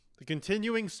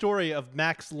continuing story of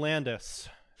Max Landis,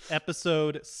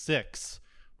 episode 6.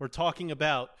 We're talking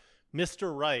about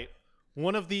Mr. Right,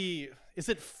 one of the, is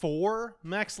it 4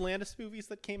 Max Landis movies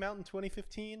that came out in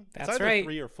 2015? That's it's either right.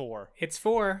 3 or 4. It's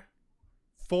 4.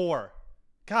 4.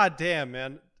 God damn,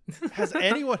 man. Has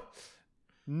anyone...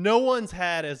 No one's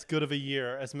had as good of a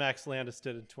year as Max Landis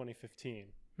did in 2015.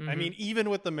 Mm-hmm. I mean, even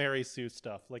with the Mary Sue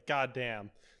stuff, like,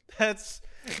 goddamn,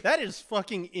 that is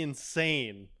fucking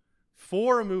insane.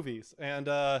 4 movies, and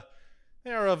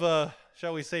they're of a,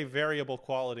 shall we say, variable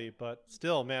quality, but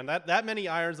still, man, that many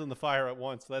irons in the fire at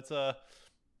once. That's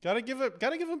gotta give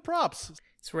him props.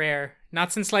 It's rare.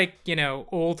 Not since, like,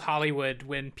 old Hollywood,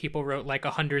 when people wrote like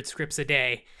 100 scripts a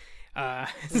day.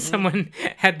 Someone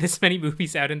had this many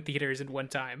movies out in theaters in one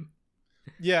time.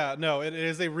 Yeah, no, it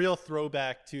is a real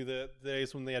throwback to the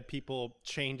days when they had people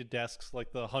chained to desks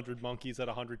like the 100 monkeys at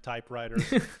 100 typewriters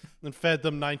and fed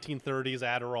them 1930s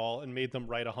Adderall and made them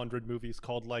write 100 movies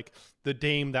called like The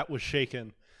Dame That Was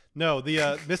Shaken. No,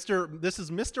 this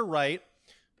is Mr. Right.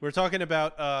 We're talking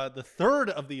about the third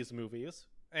of these movies,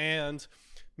 and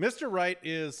Mr. Right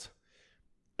it's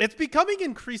becoming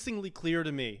increasingly clear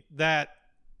to me that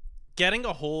getting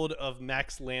a hold of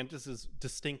Max Landis's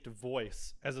distinct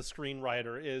voice as a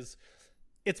screenwriter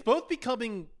it's both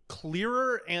becoming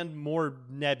clearer and more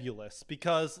nebulous,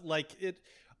 because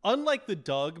unlike the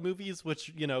Doug movies,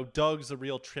 which, Doug's a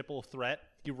real triple threat.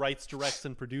 He writes, directs,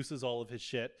 and produces all of his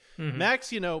shit.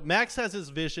 Mm-hmm. Max has his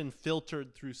vision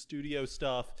filtered through studio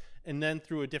stuff and then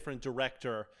through a different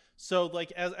director. So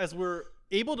like as we're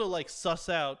able to like suss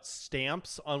out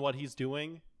stamps on what he's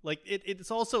doing, like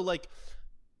it's also like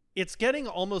it's getting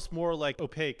almost more like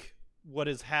opaque what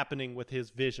is happening with his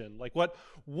vision. Like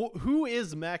who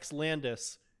is Max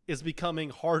Landis is becoming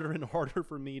harder and harder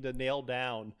for me to nail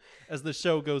down as the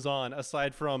show goes on,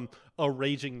 aside from a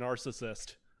raging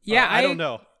narcissist. Yeah, I don't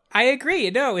know. I agree.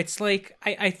 No, it's like,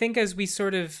 I think as we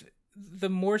sort of, the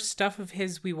more stuff of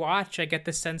his we watch, I get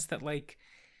the sense that like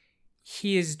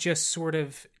he is just sort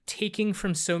of taking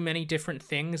from so many different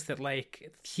things that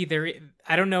like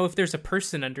I don't know if there's a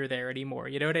person under there anymore.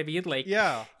 You know what I mean? Like,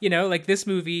 yeah, like this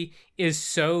movie is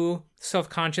so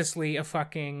self-consciously a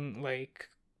fucking like,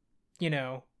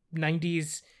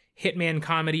 90s hitman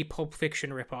comedy Pulp Fiction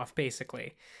ripoff,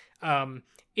 basically.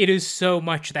 It is so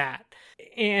much that.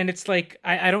 And it's like,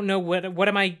 I don't know what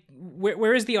am I,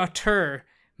 where is the auteur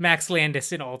Max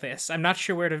Landis in all this? I'm not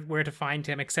sure where to find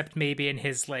him, except maybe in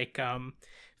his like,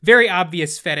 very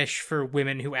obvious fetish for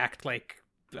women who act like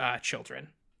children.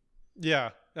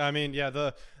 Yeah. I mean, yeah,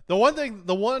 the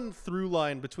one through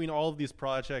line between all of these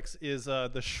projects is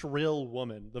the shrill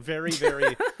woman, the very,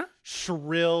 very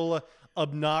shrill,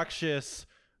 obnoxious,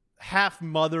 half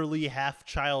motherly, half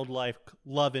childlike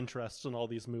love interests in all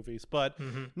these movies. But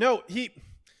no,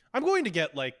 I'm going to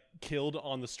get like killed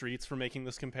on the streets for making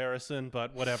this comparison,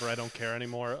 but whatever, I don't care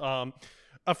anymore.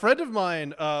 A friend of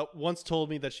mine once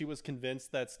told me that she was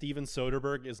convinced that Steven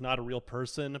Soderbergh is not a real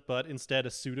person, but instead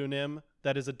a pseudonym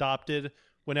that is adopted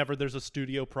whenever there's a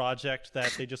studio project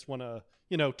that they just want to,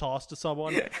 toss to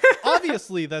someone.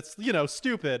 Obviously, that's,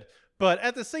 stupid. But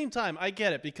at the same time, I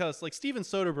get it, because like Steven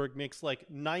Soderbergh makes like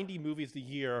 90 movies a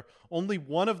year. Only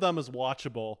one of them is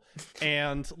watchable.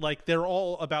 And like they're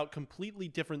all about completely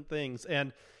different things.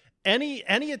 And any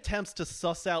attempts to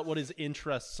suss out what his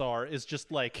interests are is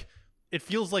just like, it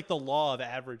feels like the law of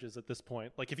averages at this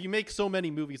point. Like if you make so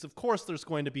many movies, of course there's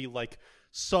going to be like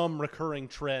some recurring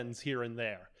trends here and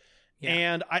there. Yeah.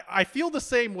 And I feel the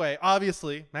same way.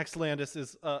 Obviously, Max Landis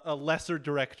is a lesser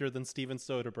director than Steven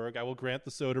Soderbergh. I will grant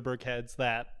the Soderbergh heads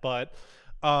that. But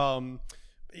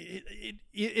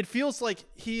it feels like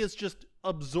he has just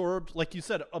absorbed, like you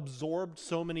said,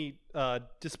 so many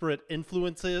disparate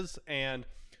influences and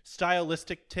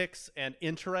stylistic tics and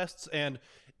interests, and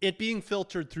it being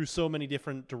filtered through so many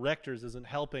different directors isn't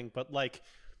helping. But like,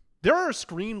 there are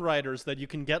screenwriters that you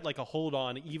can get like a hold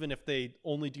on even if they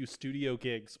only do studio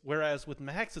gigs. Whereas with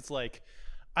Max, it's like,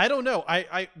 I don't know.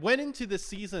 I went into this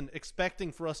season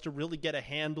expecting for us to really get a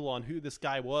handle on who this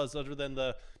guy was, other than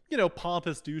the,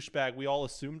 pompous douchebag we all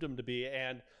assumed him to be.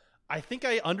 And I think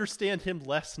I understand him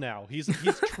less now. He's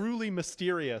truly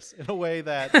mysterious in a way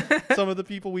that some of the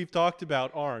people we've talked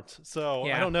about aren't. So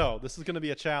yeah. I don't know. This is going to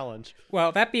be a challenge.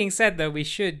 Well, that being said, though, we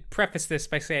should preface this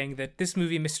by saying that this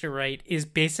movie, Mr. Right, is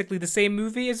basically the same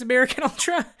movie as American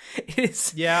Ultra. It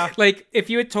is. Yeah. Like, if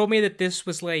you had told me that this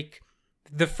was like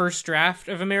the first draft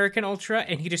of American Ultra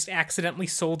and he just accidentally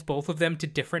sold both of them to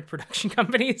different production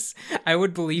companies, I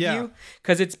would believe you.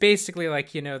 Because it's basically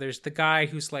like, there's the guy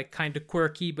who's like kind of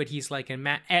quirky, but he's like an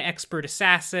expert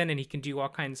assassin and he can do all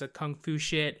kinds of kung fu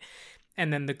shit.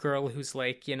 And then the girl who's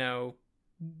like,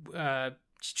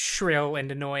 shrill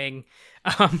and annoying,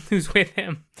 who's with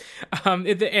him.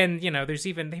 And you know, they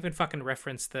even fucking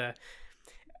referenced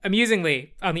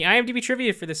amusingly, on the IMDb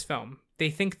trivia for this film,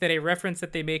 they think that a reference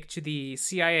that they make to the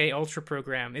CIA Ultra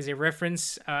program is a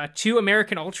reference to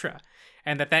American Ultra,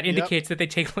 and that indicates that they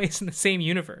take place in the same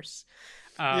universe.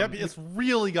 It's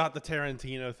really got the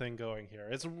Tarantino thing going here.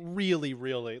 It's really,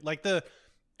 really like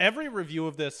every review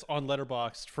of this on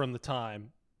Letterboxd from the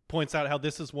time points out how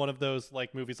this is one of those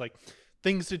like movies like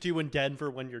Things to Do in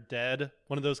Denver When You're Dead,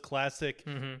 one of those classic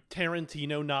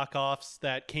Tarantino knockoffs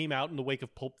that came out in the wake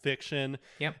of Pulp Fiction.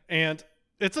 Yep. And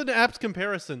it's an apt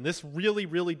comparison. This really,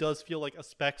 really does feel like a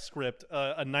spec script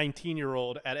a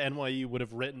 19-year-old at NYU would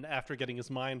have written after getting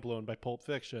his mind blown by Pulp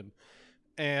Fiction.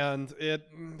 And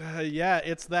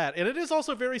it's that. And it is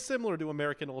also very similar to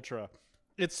American Ultra.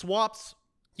 It swaps,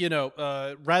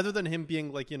 rather than him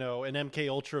being like, an MK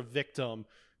Ultra victim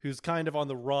who's kind of on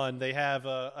the run, they have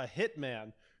a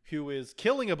hitman who is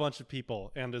killing a bunch of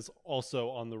people and is also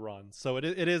on the run. So it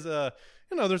is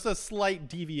there's a slight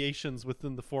deviations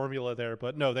within the formula there,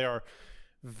 but no, they are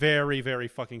very, very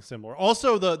fucking similar.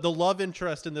 Also, the love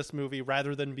interest in this movie,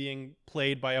 rather than being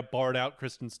played by a barred out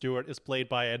Kristen Stewart, is played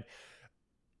by an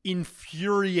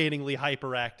infuriatingly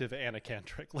hyperactive Anna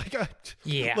Kendrick. Look,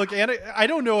 Anna, I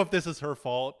don't know if this is her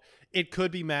fault. It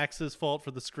could be Max's fault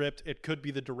for the script. It could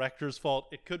be the director's fault.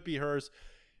 It could be hers.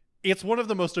 It's one of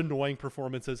the most annoying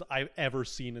performances I've ever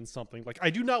seen in something. Like, I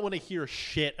do not want to hear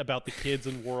shit about the kids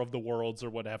in War of the Worlds or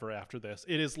whatever after this.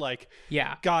 It is like,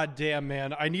 God damn,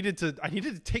 man, I needed to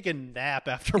take a nap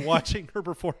after watching her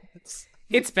performance.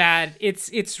 It's bad.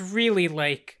 It's really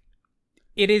like,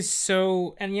 it is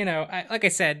so, and like I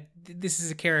said, this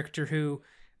is a character who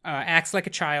acts like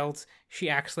a child. She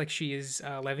acts like she is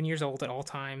 11 years old at all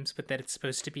times, but that it's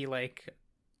supposed to be like,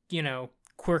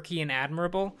 quirky and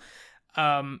admirable.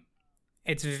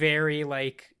 It's very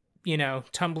like,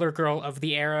 Tumblr girl of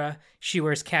the era. She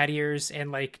wears cat ears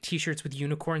and like t-shirts with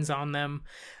unicorns on them.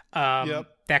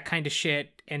 That kind of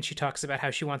shit. And she talks about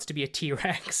how she wants to be a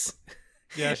T-Rex.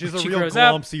 Yeah, she's a real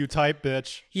glomps you type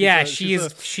bitch.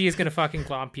 She is gonna fucking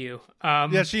glomp you.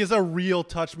 She is a real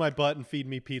touch my butt and feed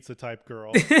me pizza type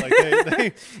girl. Like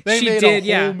they made a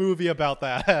whole movie about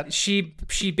that. She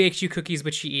baked you cookies,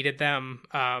 but she eated them.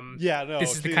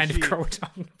 This is the kind of girl we're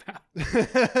talking about.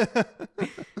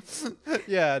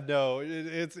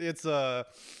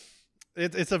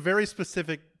 It's a very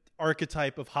specific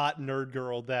archetype of hot nerd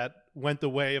girl that went the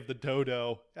way of the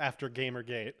dodo after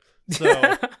Gamergate.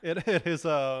 So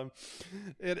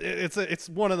it's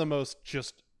one of the most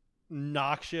just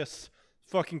noxious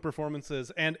fucking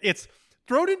performances, and it's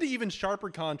thrown into even sharper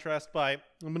contrast by,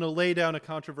 I'm going to lay down a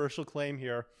controversial claim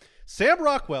here, Sam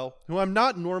Rockwell, who I'm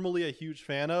not normally a huge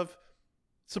fan of,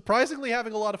 surprisingly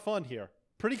having a lot of fun here.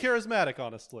 Pretty charismatic,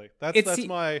 honestly. That's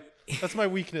my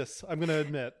weakness, I'm going to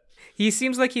admit. He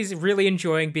seems like he's really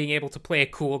enjoying being able to play a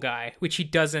cool guy, which he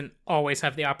doesn't always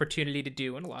have the opportunity to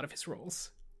do in a lot of his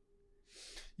roles.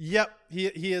 Yep,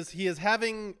 he is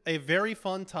having a very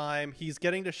fun time. He's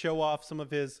getting to show off some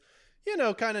of his,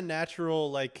 kind of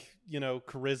natural,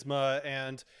 charisma,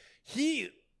 and he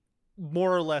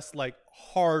more or less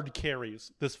hard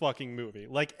carries this fucking movie.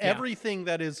 Everything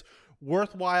that is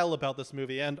worthwhile about this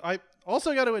movie. And I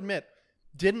also got to admit,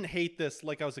 didn't hate this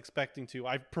like I was expecting to.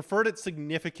 I preferred it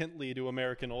significantly to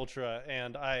American Ultra,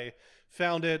 and I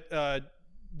found it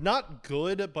not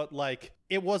good, but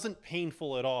it wasn't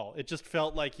painful at all. It just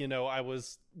felt like, I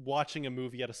was watching a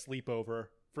movie at a sleepover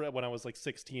when I was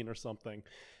 16 or something.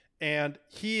 And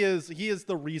he is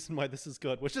the reason why this is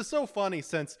good, which is so funny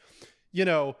since,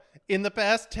 in the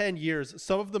past 10 years,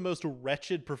 some of the most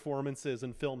wretched performances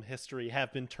in film history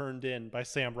have been turned in by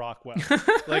Sam Rockwell.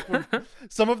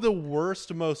 Some of the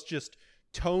worst, most just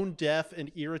tone deaf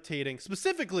and irritating,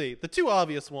 specifically the two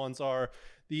obvious ones are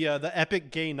the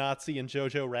epic gay Nazi in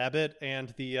Jojo Rabbit and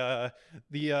the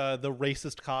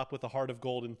racist cop with a heart of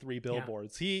gold and 3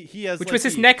 billboards. He has, which was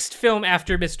his next film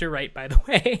after Mr. Right, by the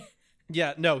way.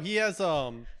 Yeah, no, he has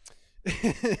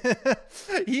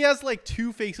he has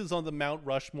 2 faces on the Mount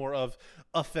Rushmore of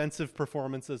offensive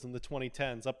performances in the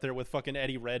 2010s, up there with fucking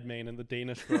Eddie Redmayne and The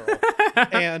Danish Girl.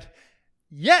 and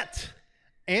yet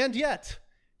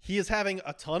he is having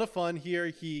a ton of fun here.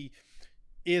 He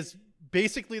is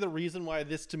basically the reason why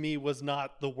this to me was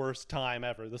not the worst time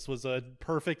ever. This was a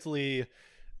perfectly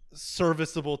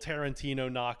serviceable Tarantino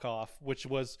knockoff, which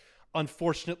was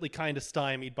unfortunately kind of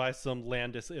stymied by some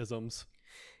Landis-isms.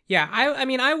 Yeah, I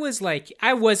mean, I was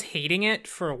hating it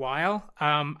for a while.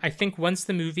 I think once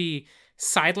the movie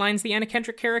sidelines the Anna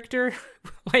Kendrick character.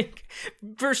 Like,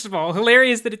 first of all,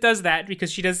 hilarious that it does that,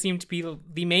 because she does seem to be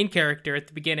the main character at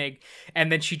the beginning,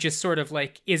 and then she just sort of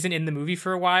like isn't in the movie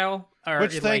for a while.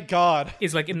 Which, thank God,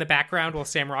 is like in the background while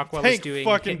Sam Rockwell is doing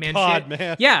fucking Hitman God, shit.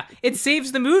 man. Yeah, it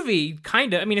saves the movie,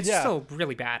 kind of. I mean, it's still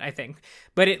really bad, I think,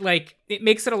 but it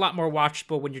makes it a lot more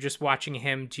watchable when you're just watching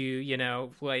him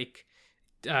do, like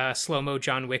slow-mo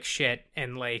John Wick shit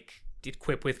and like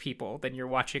quip with people than you're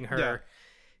watching her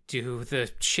do the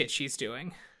shit she's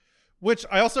doing. Which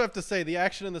I also have to say, the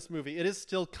action in this movie, it is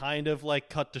still kind of like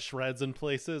cut to shreds in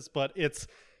places, but it's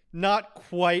not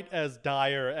quite as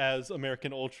dire as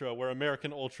American Ultra, where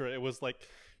American Ultra, it was like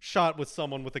shot with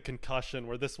someone with a concussion,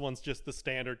 where this one's just the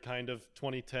standard kind of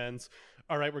 2010s.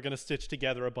 All right, we're going to stitch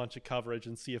together a bunch of coverage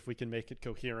and see if we can make it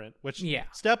coherent, which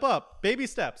step up, baby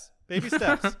steps.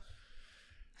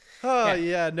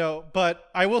 No, but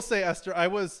I will say, Esther, I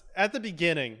was at the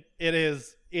beginning.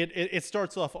 It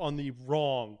starts off on the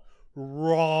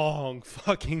wrong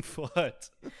fucking foot.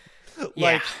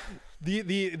 Like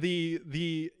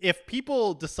the if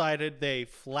people decided they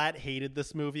flat hated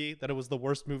this movie, that it was the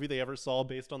worst movie they ever saw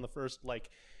based on the first like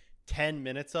 10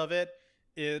 minutes of it,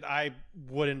 I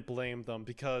wouldn't blame them,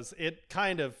 because it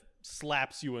kind of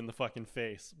slaps you in the fucking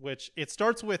face. Which it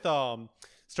starts with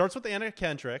Anna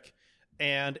Kendrick.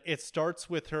 And it starts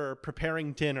with her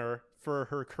preparing dinner for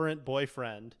her current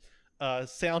boyfriend,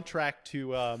 soundtrack to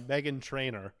Meghan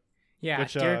Trainor. Yeah,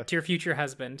 which, dear future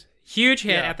husband. Huge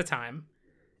hit at the time.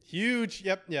 Huge,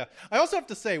 yep, yeah. I also have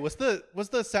to say, was the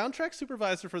soundtrack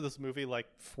supervisor for this movie like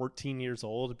 14 years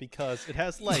old? Because it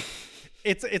has like,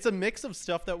 it's a mix of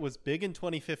stuff that was big in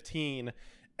 2015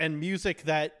 and music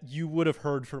that you would have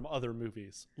heard from other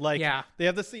movies. Like, they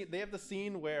have the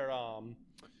scene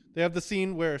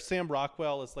where Sam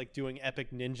Rockwell is like doing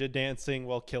epic ninja dancing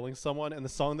while killing someone, and the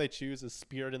song they choose is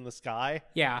 "Spirit in the Sky."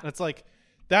 Yeah, and it's like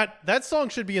that song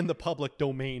should be in the public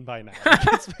domain by now.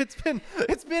 Like,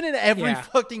 it's been in every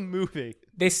fucking movie.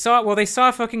 They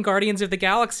saw fucking Guardians of the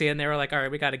Galaxy, and they were like, all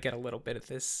right, we got to get a little bit of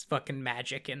this fucking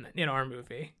magic in our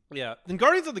movie. Yeah, and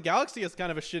Guardians of the Galaxy is kind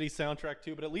of a shitty soundtrack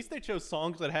too, but at least they chose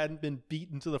songs that hadn't been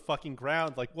beaten to the fucking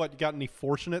ground. Like, what, you got any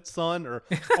Fortunate Son or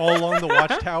All Along the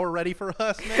Watchtower ready for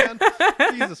us, man?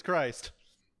 Jesus Christ.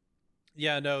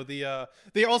 Yeah, no, they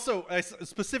also,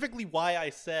 specifically why I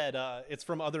said it's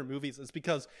from other movies is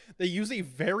because they use a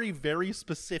very, very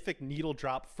specific needle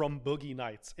drop from Boogie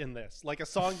Nights in this. Like a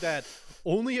song that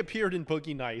only appeared in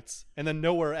Boogie Nights and then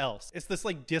nowhere else. It's this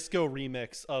like disco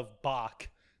remix of Bach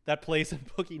that plays in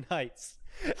Boogie Nights.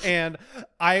 And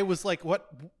I was like, what,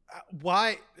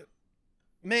 why,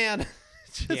 man,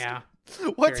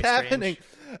 what's happening?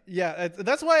 Strange. Yeah,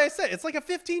 that's why I said it's like a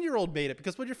 15-year-old made it,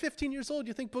 because when you're 15 years old,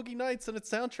 you think Boogie Nights and its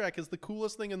soundtrack is the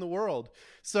coolest thing in the world.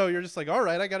 So you're just like, all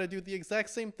right, I got to do the exact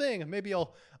same thing. Maybe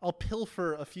I'll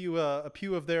pilfer a few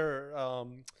of their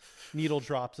needle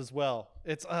drops as well.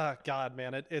 It's God,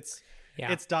 man, it's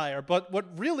dire. But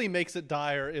what really makes it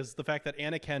dire is the fact that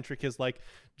Anna Kendrick is like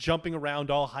jumping around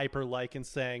all hyper like and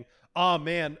saying, "Oh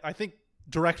man, I think."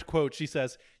 Direct quote, she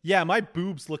says, "Yeah, my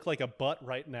boobs look like a butt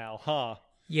right now, huh?"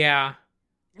 Yeah.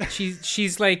 She's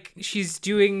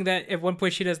doing that. At one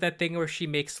point she does that thing where she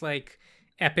makes like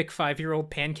epic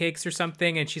 5-year-old pancakes or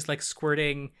something, and she's like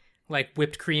squirting like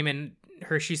whipped cream and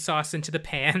Hershey sauce into the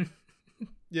pan.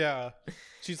 Yeah.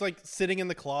 She's like sitting in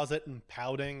the closet and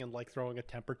pouting and like throwing a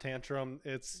temper tantrum.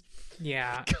 It's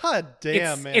God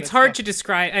damn, man. It's hard to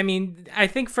describe. I mean, I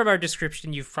think from our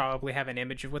description you probably have an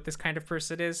image of what this kind of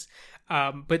person is.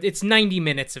 But it's 90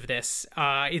 minutes of this.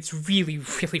 It's really,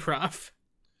 really rough.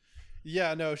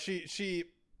 Yeah, no, she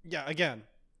again,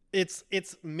 it's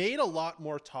made a lot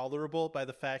more tolerable by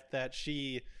the fact that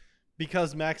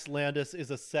because Max Landis is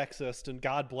a sexist, and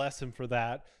God bless him for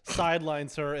that,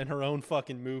 sidelines her in her own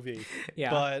fucking movie.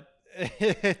 Yeah. But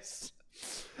it's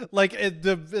like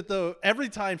every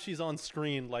time she's on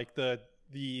screen, like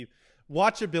the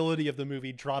watchability of the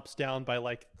movie drops down by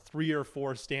like 3 or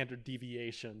 4 standard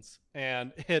deviations,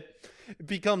 and it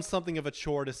becomes something of a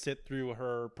chore to sit through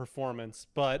her performance.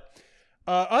 But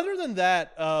other than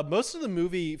that, most of the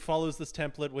movie follows this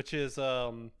template, which is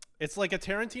it's like a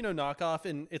Tarantino knockoff,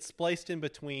 and it's spliced in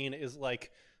between is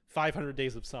like 500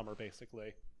 Days of Summer,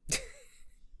 basically.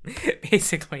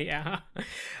 Basically, yeah.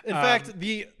 In fact,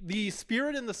 the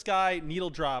Spirit in the Sky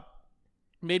needle drop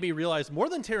made me realize more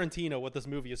than Tarantino what this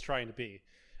movie is trying to be.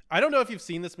 I don't know if you've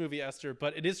seen this movie, Esther,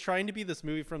 but it is trying to be this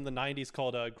movie from the 90s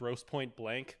called Grosse Pointe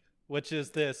Blank, which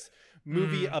is this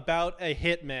movie about a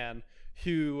hitman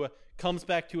who comes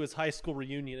back to his high school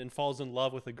reunion and falls in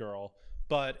love with a girl.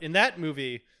 But in that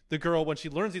movie, the girl, when she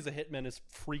learns he's a hitman, is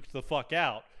freaked the fuck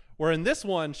out. Where in this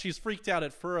one, she's freaked out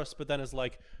at first, but then is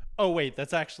like, oh, wait,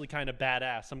 that's actually kind of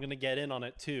badass. I'm going to get in on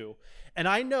it too. And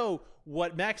I know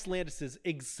what Max Landis'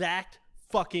 exact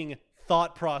fucking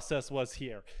thought process was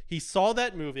here. He saw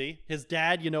that movie. His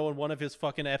dad, in one of his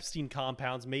fucking Epstein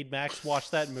compounds made Max watch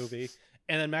that movie.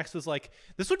 And then Max was like,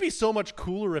 this would be so much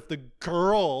cooler if the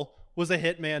girl was a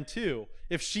hitman too.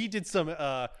 If she did some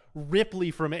Ripley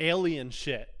from Alien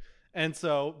shit. And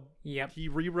so he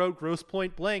rewrote Grosse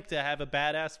Pointe Blank to have a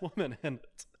badass woman in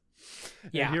it.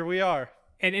 Yeah. And here we are.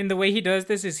 And in the way he does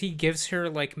this is he gives her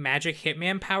like magic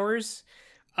hitman powers.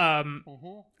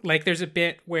 Like there's a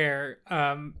bit where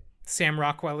Sam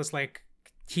Rockwell is like,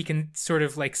 he can sort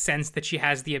of like sense that she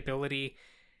has the ability.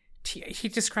 He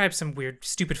describes some weird,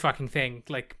 stupid fucking thing,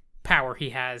 like power he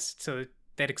has. So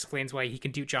that explains why he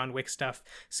can do John Wick stuff.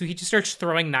 So he just starts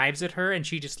throwing knives at her and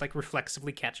she just like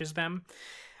reflexively catches them.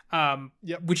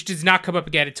 Which does not come up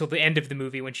again until the end of the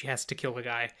movie when she has to kill a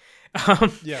guy.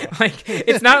 Like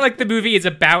it's not like the movie is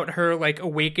about her like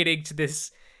awakening to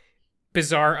this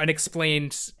bizarre,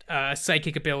 unexplained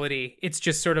psychic ability. It's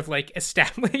just sort of like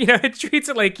established. It treats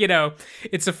it like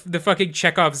it's the fucking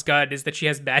Chekhov's gun is that she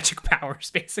has magic powers,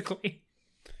 basically.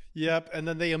 Yep, and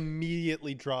then they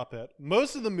immediately drop it.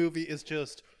 Most of the movie is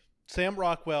just Sam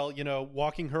Rockwell,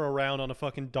 walking her around on a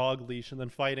fucking dog leash and then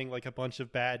fighting like a bunch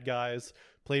of bad guys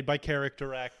played by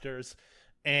character actors.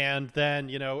 And then,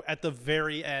 at the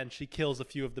very end, she kills a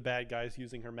few of the bad guys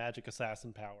using her magic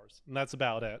assassin powers. And that's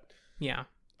about it. Yeah.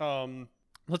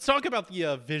 Let's talk about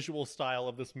the visual style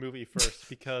of this movie first,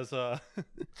 because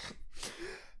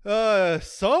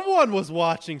someone was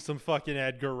watching some fucking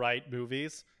Edgar Wright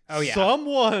movies. Oh, yeah.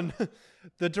 Someone.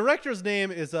 The director's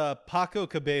name is Paco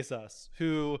Cabezas,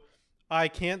 who I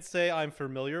can't say I'm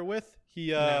familiar with.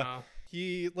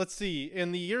 Let's see,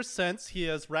 in the years since, he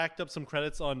has racked up some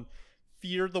credits on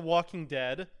Fear the Walking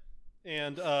Dead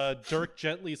and Dirk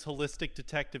Gently's Holistic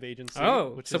Detective Agency.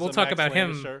 Oh, so we'll talk about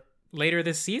him later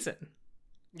this season.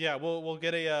 Yeah, we'll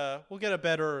get a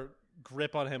better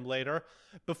grip on him later.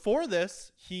 Before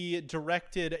this, he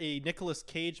directed a Nicolas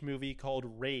Cage movie called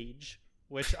Rage,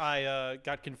 which I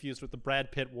got confused with the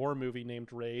Brad Pitt war movie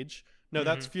named Rage. No,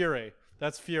 that's Fury.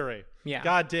 That's Fury. Yeah.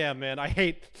 God damn, man. I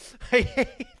hate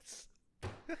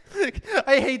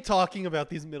talking about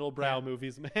these middle-brow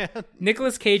movies, man.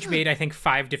 Nicolas Cage made, I think,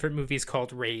 5 different movies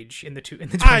called Rage in the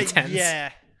 2010s.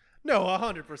 Yeah. No,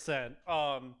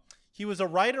 100%. He was a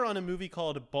writer on a movie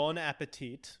called Bon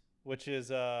Appetit, which is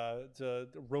a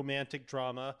romantic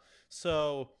drama.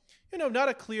 So, not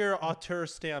a clear auteur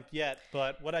stamp yet,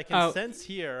 but what I can sense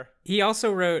here... He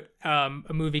also wrote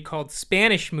a movie called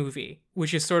Spanish Movie,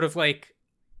 which is sort of like...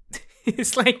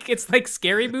 It's like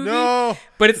Scary Movie,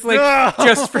 but it's like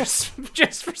just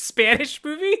for Spanish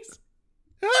movies.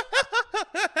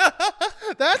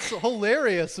 That's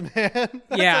hilarious, man.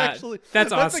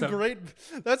 That's awesome.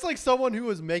 That's like someone who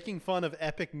was making fun of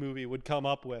Epic Movie would come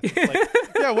up with. It's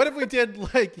like, what if we did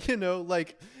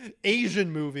like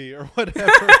Asian Movie or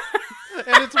whatever?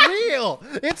 And it's real.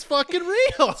 It's fucking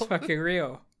real. It's fucking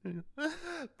real.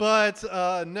 But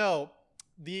no.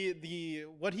 The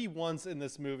what he wants in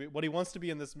this movie, what he wants to be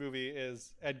in this movie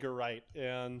is Edgar Wright.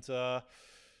 And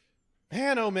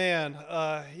man, oh man,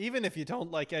 even if you don't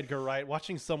like Edgar Wright,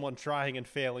 watching someone trying and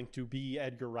failing to be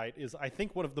Edgar Wright is, I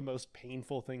think, one of the most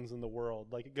painful things in the world.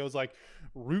 Like, it goes like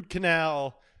root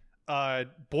canal,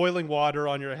 boiling water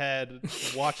on your head,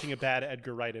 watching a bad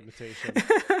Edgar Wright imitation.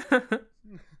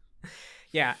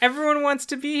 Yeah, everyone wants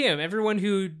to be him. Everyone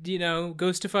who,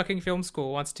 goes to fucking film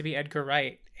school wants to be Edgar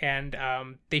Wright. And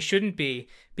they shouldn't be,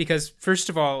 because first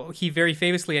of all, he very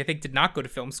famously, I think, did not go to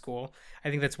film school. I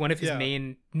think that's one of his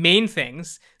main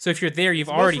things. So if you're there, you've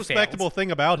already failed. The most respectable thing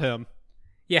about him.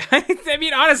 Yeah, I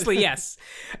mean, honestly, yes.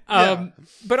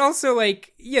 But also,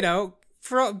 like,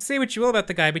 say what you will about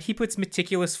the guy, but he puts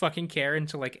meticulous fucking care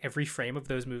into like every frame of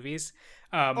those movies.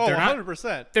 They're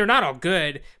 100%. They're not all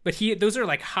good, but those are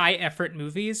like high effort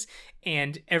movies,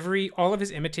 and all of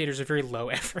his imitators are very low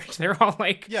effort. They're all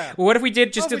like, well, what if we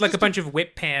did a bunch of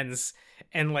whip pans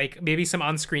and like maybe some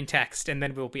on-screen text, and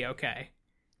then we'll be okay.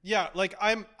 Yeah, like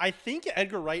I think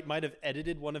Edgar Wright might have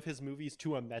edited one of his movies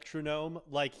to a metronome.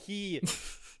 Like he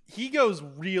goes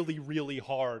really, really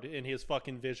hard in his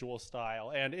fucking visual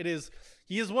style, and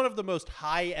he is one of the most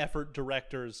high effort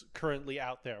directors currently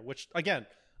out there, which, again,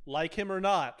 like him or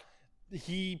not,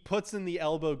 he puts in the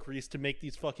elbow grease to make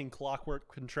these fucking clockwork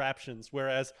contraptions,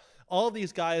 whereas all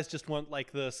these guys just want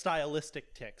like the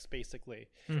stylistic ticks, basically.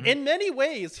 Mm-hmm. In many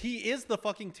ways, he is the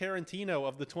fucking Tarantino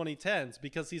of the 2010s,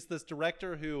 because he's this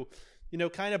director who,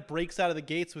 kind of breaks out of the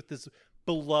gates with this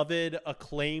beloved,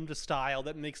 acclaimed style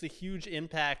that makes a huge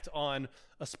impact on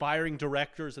aspiring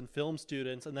directors and film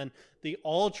students, and then they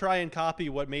all try and copy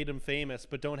what made him famous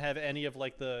but don't have any of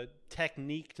like the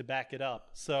technique to back it up.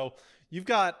 So you've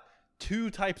got two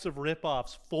types of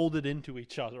ripoffs folded into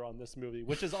each other on this movie,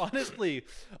 which is honestly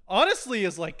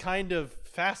is like kind of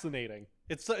fascinating.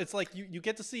 It's like you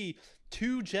get to see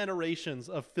two generations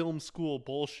of film school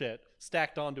bullshit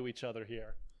stacked onto each other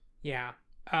here. Yeah.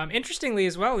 Interestingly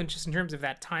as well, and just in terms of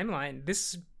that timeline,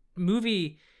 this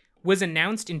movie was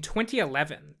announced in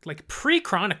 2011, like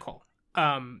pre-Chronicle.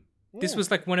 This was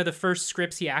like one of the first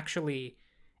scripts he actually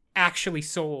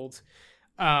sold.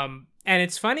 And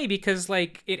it's funny because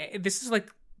like this is like,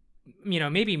 you know,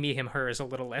 maybe Me, Him, Her is a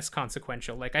little less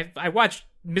consequential. Like I watched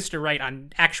Mr. Right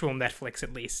on actual Netflix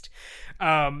at least.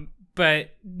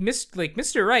 But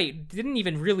Mr. Right didn't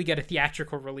even really get a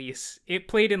theatrical release. It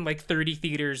played in like 30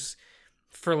 theaters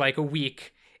for like a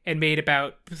week and made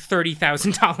about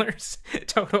 $30,000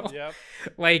 total. Yep.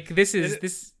 Like this,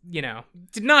 you know,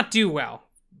 did not do well.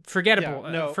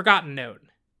 Forgettable, forgotten note.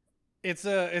 It's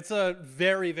a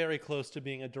very, very close to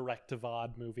being a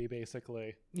direct-to-VOD movie,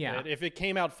 basically. Yeah. If it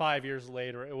came out 5 years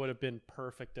later, it would have been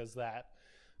perfect as that.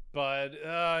 But,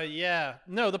 yeah.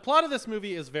 No, the plot of this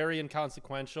movie is very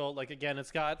inconsequential. Like, again,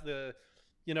 it's got the,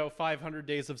 500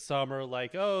 Days of Summer,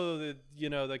 like,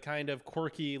 the kind of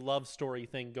quirky love story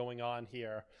thing going on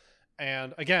here.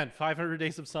 And, again, 500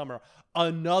 Days of Summer,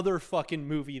 another fucking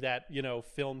movie that,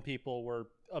 film people or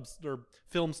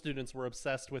film students were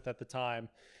obsessed with at the time.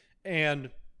 And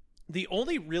the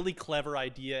only really clever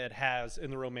idea it has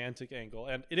in the romantic angle,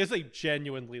 and it is a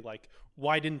genuinely like,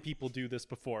 why didn't people do this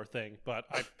before thing, but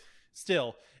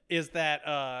is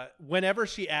that whenever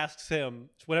she asks Sam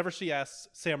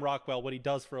Rockwell what he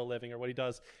does for a living or what he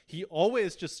does, he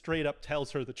always just straight up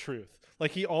tells her the truth.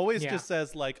 Like he always just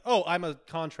says like, oh, I'm a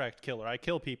contract killer. I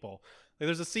kill people. Like,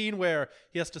 there's a scene where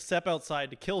he has to step outside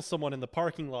to kill someone in the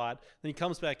parking lot. Then he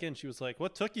comes back in. She was like,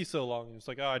 what took you so long? He was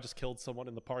like, oh, I just killed someone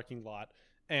in the parking lot.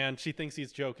 And she thinks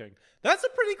he's joking. That's a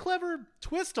pretty clever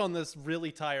twist on this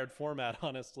really tired format,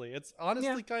 honestly. It's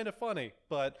honestly kind of funny.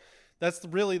 But that's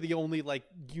really the only like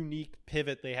unique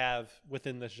pivot they have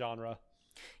within this genre.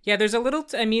 Yeah, there's a little...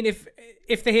 I mean,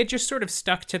 if they had just sort of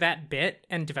stuck to that bit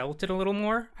and developed it a little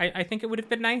more, I think it would have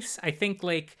been nice. I think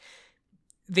like...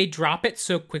 they drop it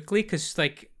so quickly because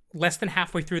like less than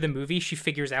halfway through the movie she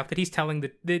figures out that he's telling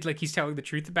the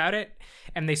truth about it,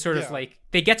 and they sort of like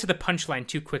they get to the punchline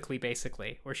too quickly,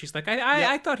 basically, where she's like,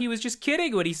 I thought he was just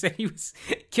kidding when he said he was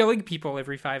killing people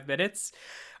every 5 minutes.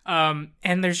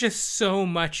 And there's just so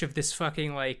much of this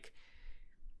fucking like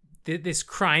this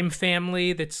crime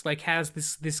family that's like has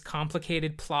this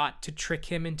complicated plot to trick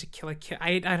him into killing.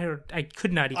 I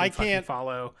could not even fucking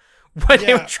follow what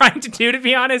they were trying to do, to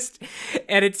be honest,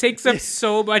 and it takes up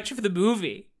so much of the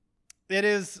movie. It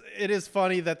is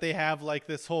funny that they have like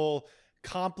this whole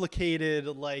complicated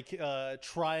like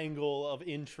triangle of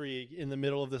intrigue in the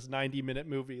middle of this 90-minute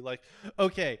movie. Like,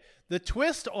 okay, the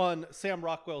twist on Sam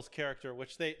Rockwell's character,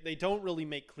 which they don't really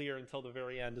make clear until the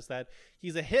very end, is that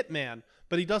he's a hitman,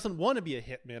 but he doesn't want to be a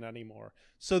hitman anymore.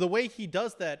 So the way he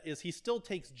does that is he still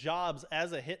takes jobs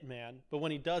as a hitman, but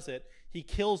when he does it, he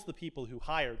kills the people who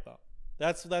hired them.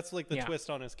 That's like the twist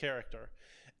on his character.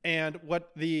 And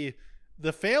what the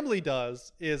family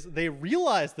does is they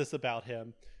realize this about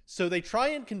him, so they try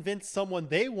and convince someone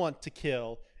they want to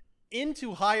kill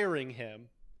into hiring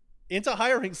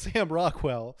Sam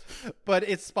Rockwell, but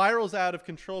it spirals out of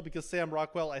control because Sam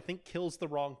Rockwell, I think, kills the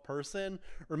wrong person,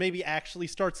 or maybe actually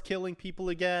starts killing people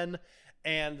again,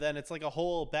 and then it's like a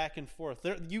whole back and forth.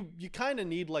 You kind of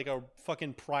need like a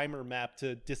fucking primer map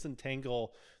to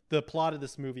disentangle the plot of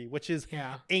this movie, which is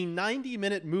a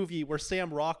 90-minute movie where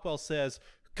Sam Rockwell says,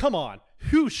 come on,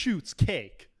 who shoots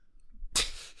cake?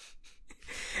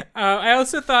 I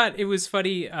also thought it was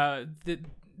funny that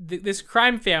this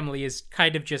crime family is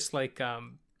kind of just like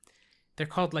they're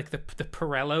called like the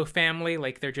Perello family.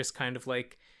 Like they're just kind of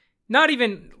like not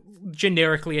even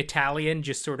generically Italian,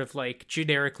 just sort of like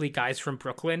generically guys from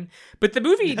Brooklyn. But the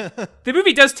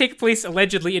movie does take place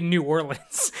allegedly in New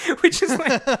Orleans, which is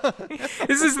like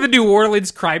this is the New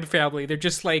Orleans crime family. They're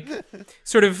just like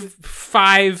sort of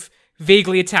 5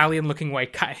 vaguely Italian looking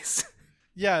white guys.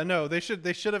 Yeah, no, they should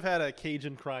have had a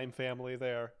Cajun crime family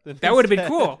there. That would have been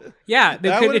cool. Yeah,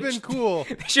 that would have been cool.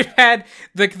 They should have had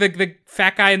the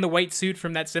fat guy in the white suit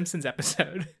from that Simpsons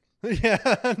episode. Yeah,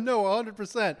 no,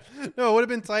 100%. No, it would have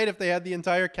been tight if they had the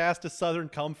entire cast of Southern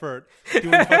Comfort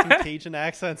doing fucking Cajun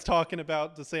accents talking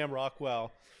about the Sam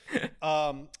Rockwell.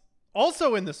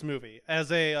 Also in this movie,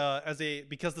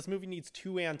 because this movie needs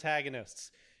 2 antagonists,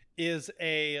 is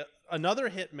another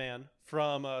hitman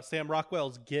from Sam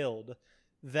Rockwell's guild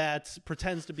that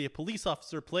pretends to be a police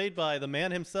officer played by the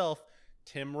man himself,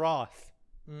 Tim Roth,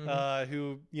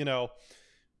 who,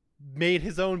 made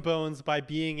his own bones by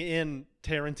being in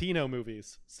Tarantino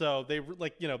movies. So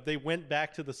they went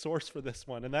back to the source for this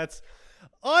one, and that's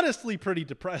honestly pretty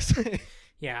depressing.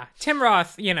 Yeah. Tim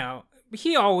Roth,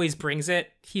 he always brings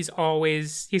it. He's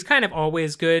kind of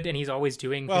always good, and he's always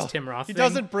doing his Tim Roth thing. He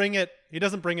doesn't bring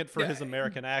it for his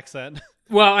American accent.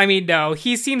 Well, I mean, no,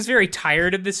 he seems very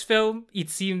tired of this film. It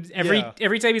seems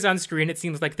every time he's on screen, it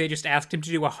seems like they just asked him to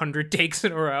do 100 takes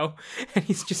in a row, and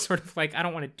he's just sort of like, I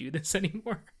don't want to do this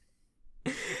anymore.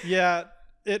 Yeah,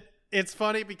 it's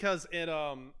funny because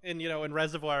in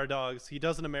Reservoir Dogs, he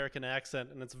does an American accent,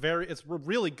 and it's a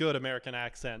really good American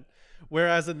accent.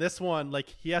 Whereas in this one, like,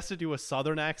 he has to do a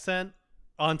Southern accent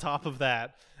on top of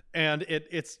that. And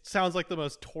it sounds like the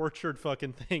most tortured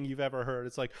fucking thing you've ever heard.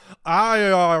 It's like,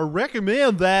 I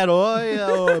recommend that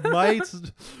I might.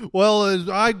 Well,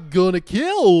 I'm gonna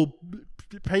kill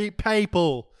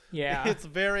people. Yeah, it's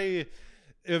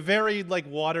very like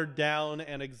watered down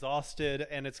and exhausted,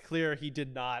 and it's clear he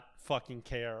did not fucking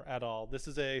care at all. This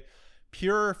is a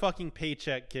pure fucking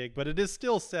paycheck gig, but it is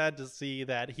still sad to see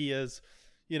that he is,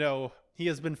 he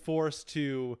has been forced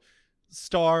to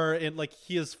star in his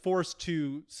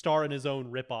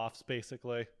own ripoffs,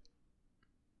 basically.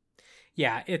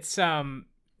 Yeah, it's Oh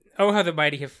How the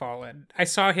Mighty Have Fallen. I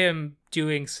saw him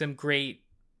doing some great,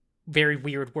 very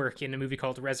weird work in a movie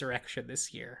called Resurrection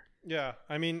this year. Yeah,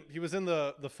 I mean, he was in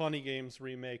the Funny Games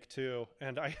remake too,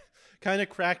 and I kind of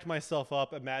cracked myself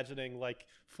up imagining like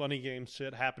Funny Games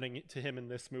shit happening to him in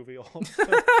this movie also.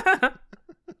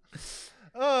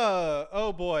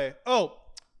 Oh boy. Oh,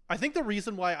 I think the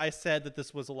reason why I said that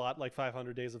this was a lot like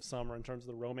 500 Days of Summer in terms of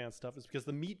the romance stuff is because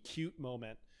the meet cute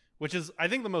moment, which is, I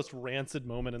think, the most rancid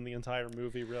moment in the entire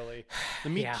movie, really. The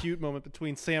meet cute moment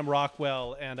between Sam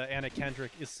Rockwell and Anna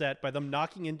Kendrick is set by them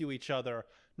knocking into each other,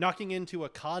 knocking into a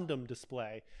condom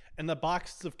display, and the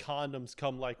boxes of condoms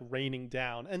come like raining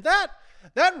down. And that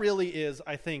really is,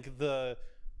 I think, the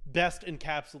best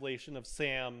encapsulation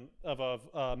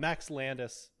of Max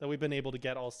Landis that we've been able to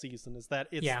get all season, is that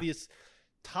it's this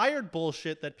tired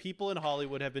bullshit that people in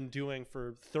Hollywood have been doing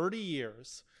for 30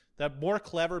 years, that more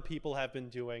clever people have been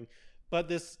doing, but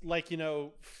this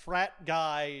frat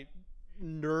guy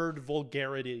nerd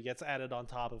vulgarity gets added on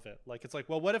top of it. Like, it's like,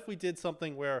 well, what if we did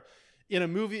something where in a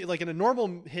movie, like in a normal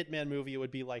Hitman movie, it would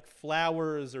be like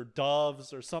flowers or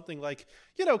doves or something like,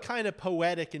 kind of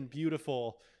poetic and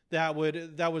beautiful that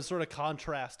would sort of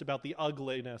contrast about the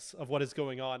ugliness of what is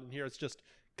going on. And here it's just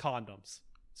condoms.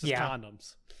 It's just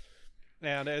condoms.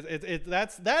 And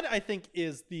that I think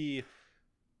is the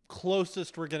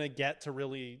closest we're gonna get to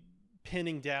really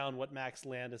pinning down what Max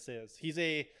Landis is. He's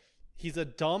a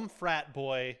dumb frat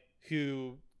boy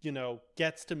who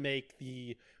gets to make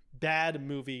the bad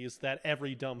movies that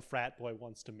every dumb frat boy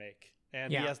wants to make,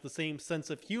 and he has the same sense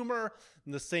of humor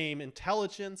and the same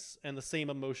intelligence and the same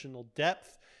emotional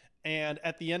depth. And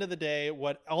at the end of the day,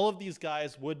 what all of these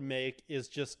guys would make is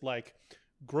just like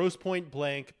Grosse Pointe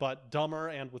Blank, but dumber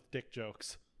and with dick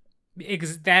jokes.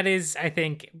 That is, I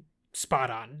think,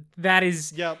 spot on. That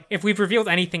is, if we've revealed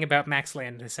anything about Max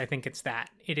Landis, I think it's that.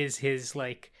 It is his,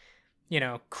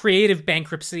 creative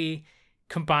bankruptcy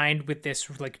combined with this,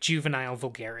 juvenile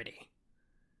vulgarity.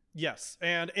 Yes,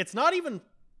 and it's not even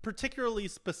particularly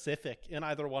specific in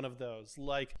either one of those.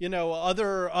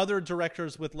 Other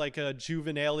directors with, a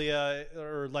juvenilia,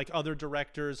 or, other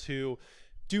directors who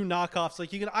do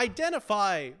knockoffs, you can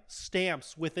identify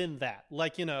stamps within that.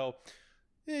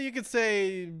 You could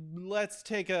say, let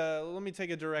me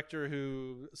take a director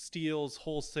who steals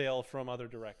wholesale from other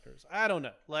directors. I don't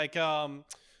know.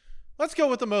 Let's go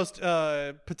with the most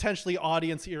potentially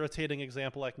audience irritating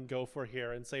example I can go for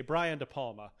here and say Brian De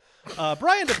Palma.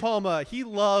 Brian De Palma, he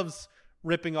loves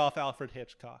ripping off Alfred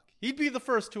Hitchcock. He'd be the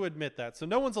first to admit that, so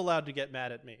no one's allowed to get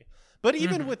mad at me. But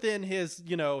even within his,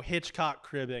 Hitchcock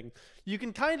cribbing, you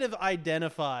can kind of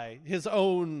identify his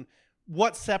own,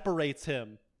 what separates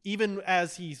him, even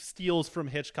as he steals from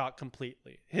Hitchcock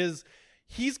completely.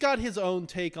 He's got his own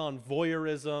take on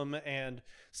voyeurism and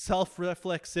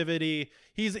self-reflexivity.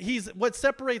 He's what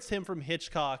separates him from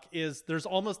Hitchcock is there's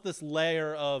almost this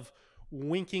layer of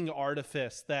winking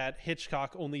artifice that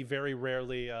Hitchcock only very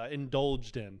rarely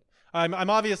indulged in. I'm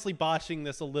obviously botching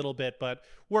this a little bit, but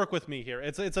work with me here.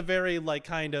 It's a very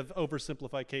kind of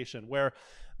oversimplification where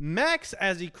Max,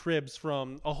 as he cribs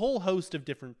from a whole host of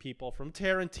different people, from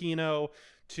Tarantino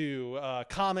to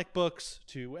comic books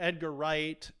to Edgar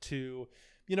Wright to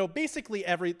basically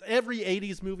every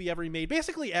 80s movie ever made,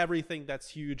 basically everything that's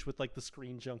huge with the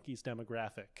Screen Junkies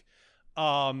demographic.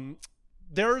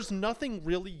 there's nothing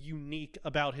really unique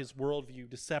about his worldview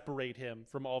to separate him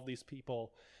from all of these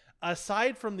people,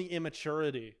 aside from the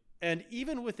immaturity. And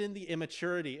even within the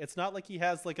immaturity, it's not like he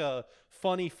has like a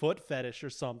funny foot fetish or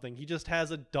something. He just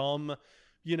has a dumb,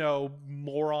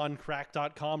 moron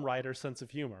crack.com writer sense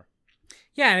of humor.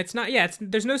 Yeah, and it's not. Yeah,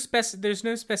 there's no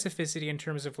specificity in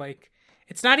terms of like.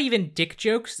 It's not even dick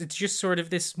jokes. It's just sort of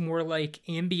this more like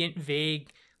ambient,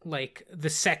 vague, like the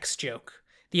sex joke.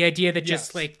 The idea that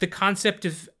just like the concept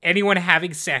of anyone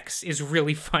having sex is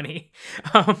really funny.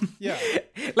 Yeah,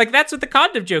 like that's what the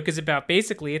condom joke is about.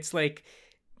 Basically, it's like,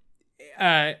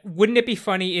 wouldn't it be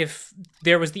funny if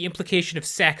there was the implication of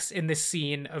sex in this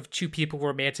scene of two people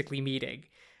romantically meeting?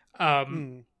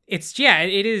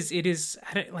 It is.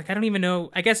 I don't even know.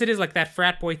 I guess it is like that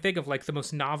frat boy thing of like the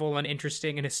most novel and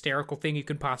interesting and hysterical thing you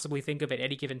can possibly think of at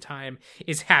any given time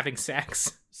is having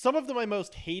sex. Some of my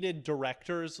most hated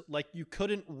directors, like you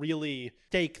couldn't really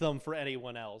take them for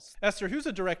anyone else. Esther, who's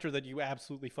a director that you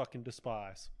absolutely fucking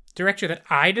despise? Director that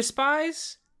I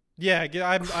despise? Yeah,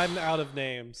 I'm out of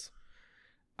names.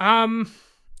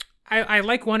 I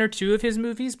like one or two of his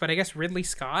movies, but I guess Ridley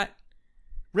Scott.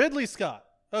 Ridley Scott.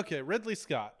 Okay, Ridley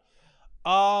Scott.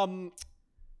 Even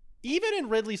in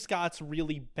Ridley Scott's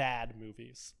really bad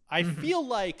movies, I feel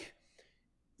like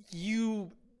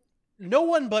no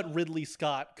one but Ridley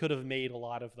Scott could have made a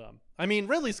lot of them. I mean,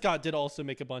 Ridley Scott did also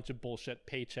make a bunch of bullshit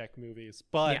paycheck movies,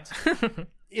 but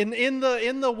in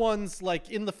the ones,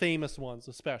 like in the famous ones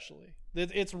especially,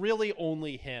 it's really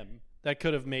only him that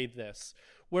could have made this.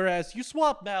 Whereas you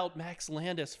swap out Max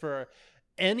Landis for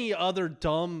any other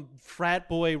dumb frat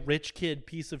boy rich kid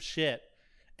piece of shit,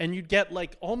 and you'd get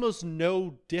like almost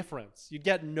no difference. You'd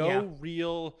get no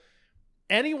real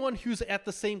anyone who's at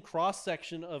the same cross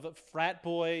section of a frat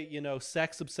boy,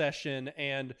 sex obsession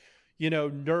and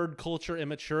nerd culture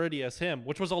immaturity as him,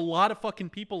 which was a lot of fucking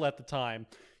people at the time.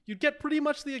 You'd get pretty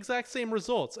much the exact same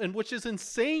results, and which is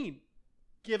insane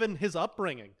given his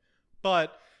upbringing.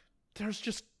 But there's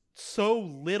just so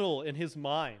little in his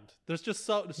mind. There's just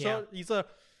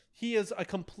he is a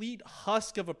complete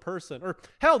husk of a person. Or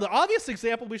hell, the obvious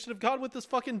example we should have gone with is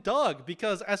fucking Doug,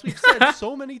 because as we've said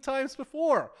so many times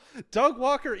before, Doug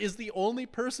Walker is the only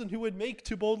person who would make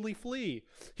To Boldly Flee.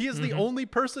 He is the only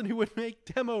person who would make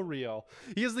Demo Reel.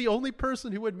 He is the only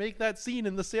person who would make that scene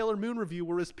in the Sailor Moon review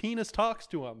where his penis talks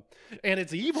to him. And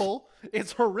it's evil.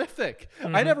 It's horrific.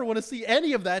 I never want to see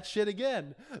any of that shit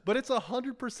again. But it's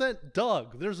 100%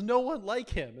 Doug. There's no one like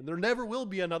him, and there never will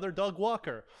be another Doug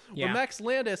Walker. Yeah. Where Max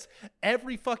Landis,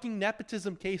 every fucking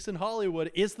nepotism case in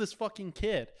Hollywood is this fucking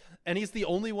kid, and he's the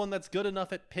only one that's good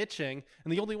enough at pitching,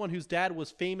 and the only one whose dad was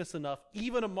famous enough,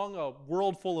 even among a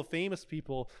world full of famous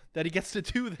people, that he gets to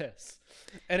do this.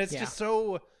 And it's just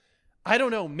so, I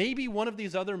don't know, maybe one of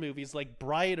these other movies like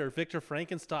Bright or Victor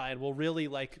Frankenstein will really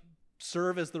like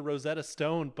serve as the Rosetta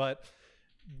Stone, but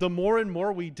the more and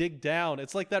more we dig down,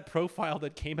 it's like that profile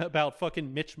that came about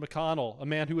fucking Mitch McConnell, a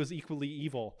man who was equally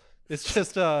evil. It's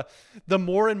just the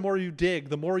more and more you dig,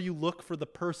 the more you look for the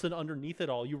person underneath it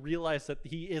all, you realize that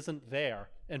he isn't there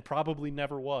and probably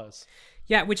never was.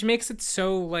 Yeah, which makes it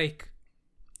so like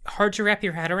hard to wrap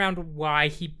your head around why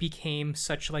he became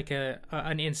such like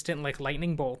an instant like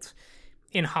lightning bolt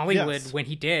in Hollywood when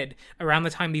he did around the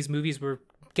time these movies were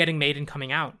getting made and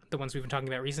coming out, the ones we've been talking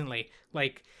about recently.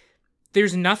 Like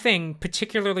there's nothing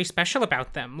particularly special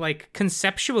about them, like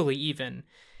conceptually even.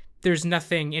 There's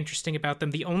nothing interesting about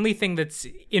them. The only thing that's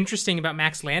interesting about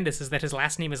Max Landis is that his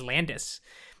last name is Landis,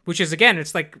 which is, again,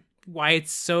 it's like why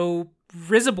it's so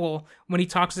risible when he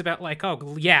talks about like,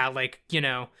 oh, yeah, like,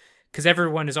 because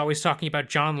everyone is always talking about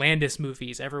John Landis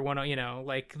movies. Everyone,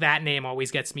 like that name always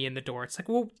gets me in the door. It's like,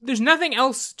 well, there's nothing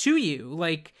else to you.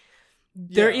 Like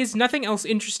there is nothing else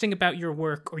interesting about your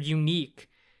work or unique.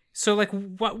 So, like,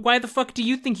 why the fuck do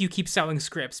you think you keep selling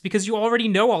scripts? Because you already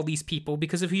know all these people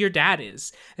because of who your dad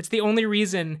is. It's the only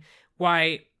reason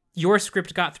why your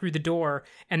script got through the door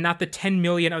and not the 10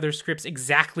 million other scripts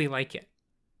exactly like it.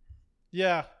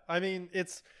 Yeah, I mean,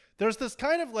 there's this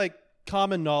kind of, like,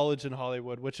 common knowledge in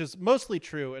Hollywood, which is mostly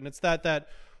true, and it's that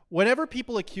whenever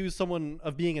people accuse someone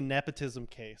of being a nepotism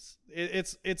case,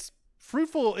 it's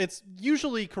fruitful, it's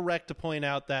usually correct to point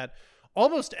out that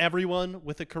almost everyone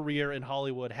with a career in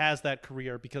Hollywood has that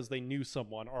career because they knew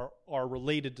someone or are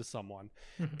related to someone.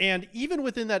 And even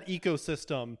within that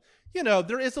ecosystem,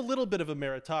 there is a little bit of a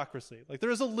meritocracy. Like there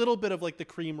is a little bit of like the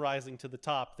cream rising to the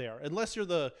top there, unless you're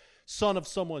the son of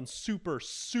someone super,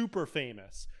 super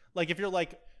famous. Like if you're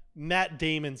like Matt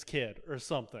Damon's kid or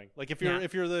something. Like if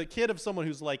you're the kid of someone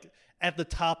who's like at the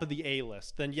top of the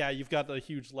A-list, then yeah, you've got a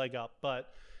huge leg up. But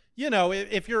you know,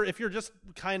 if you're just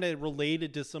kind of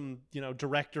related to some, you know,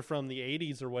 director from the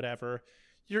 80s or whatever,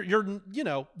 you're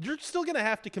still going to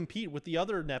have to compete with the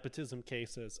other nepotism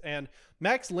cases. And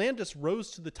Max Landis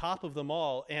rose to the top of them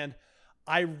all, and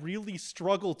I really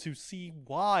struggle to see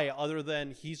why, other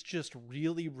than he's just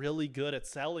really, really good at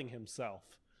selling himself.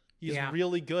 He's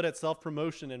really good at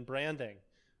self-promotion and branding,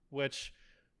 which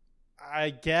I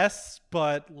guess,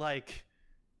 but like,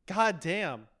 god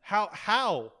damn,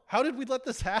 how did we let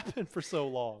this happen for so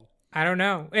long? I don't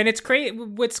know. And it's crazy.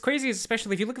 What's crazy is,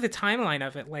 especially if you look at the timeline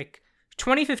of it, like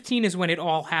 2015 is when it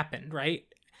all happened, right?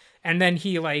 And then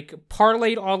he like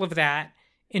parlayed all of that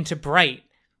into Bright,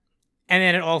 and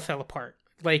then it all fell apart.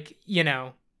 Like, you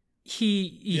know,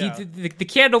 the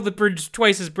candle that burns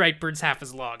twice as bright burns half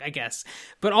as long, I guess.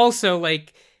 But also,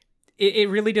 like, it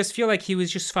really does feel like he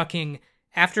was just fucking,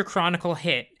 after Chronicle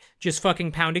hit, just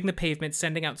fucking pounding the pavement,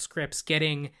 sending out scripts,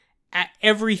 getting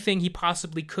everything he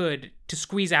possibly could to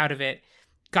squeeze out of it,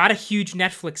 got a huge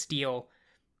Netflix deal,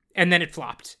 and then it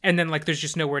flopped. And then, like, there's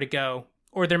just nowhere to go.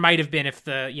 Or there might have been if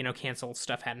the, you know, canceled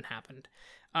stuff hadn't happened.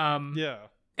 Yeah.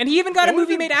 And he even got a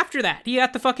movie made after that. He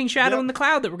got the fucking Shadow in the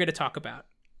Cloud that we're going to talk about.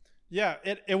 Yeah,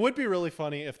 it would be really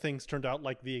funny if things turned out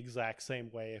like the exact same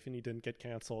way if he didn't get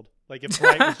canceled. Like if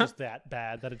Bright was just that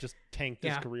bad that it just tanked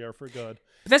his career for good.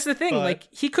 But that's the thing. Like,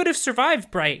 he could have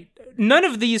survived Bright. None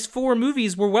of these 4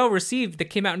 movies were well received that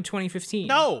came out in 2015.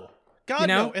 No. God, you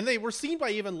know? no. And they were seen by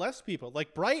even less people.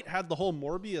 Like, Bright had the whole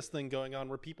Morbius thing going on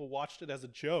where people watched it as a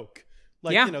joke.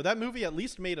 Like, you know, that movie at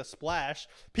least made a splash.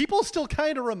 People still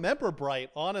kind of remember Bright,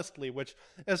 honestly, which,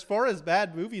 as far as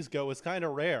bad movies go, is kind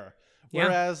of rare.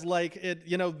 Whereas, like, it,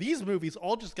 you know, these movies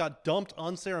all just got dumped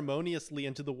unceremoniously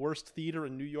into the worst theater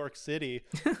in New York City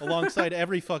alongside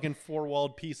every fucking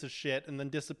four-walled piece of shit and then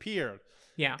disappeared.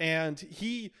 Yeah. And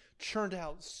he churned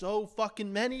out so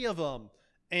fucking many of them.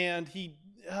 And he,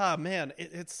 man,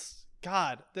 it's,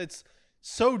 God, that's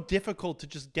so difficult to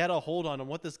just get a hold on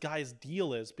what this guy's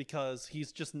deal is, because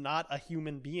he's just not a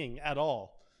human being at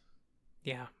all.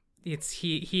 Yeah. It's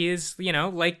he is, you know,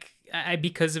 like,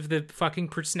 because of the fucking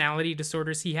personality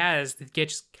disorders he has,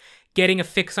 just getting a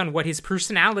fix on what his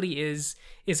personality is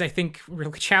I think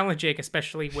really challenging,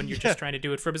 especially when you're just trying to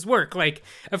do it from his work. Like,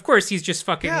 of course he's just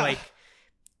fucking like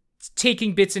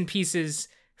taking bits and pieces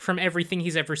from everything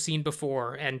he's ever seen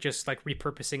before and just like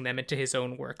repurposing them into his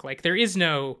own work. Like, there is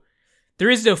no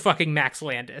fucking Max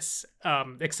Landis,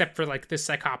 except for like the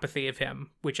psychopathy of him,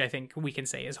 which I think we can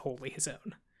say is wholly his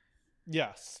own.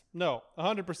 Yes. No,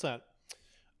 100%.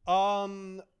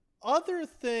 Other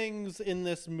things in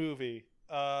this movie.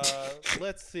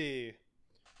 Let's see.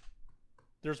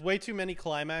 There's way too many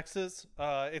climaxes.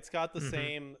 It's got the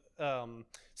same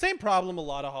problem a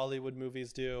lot of Hollywood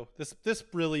movies do. This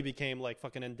really became like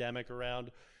fucking endemic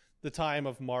around the time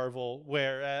of Marvel,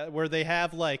 where they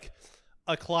have like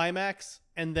a climax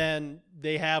and then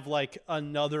they have like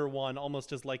another one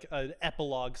almost as like an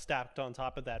epilogue stacked on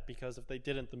top of that, because if they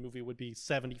didn't, the movie would be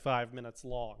 75 minutes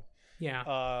long.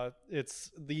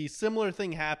 It's the similar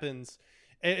thing happens.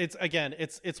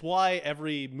 It's why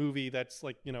every movie that's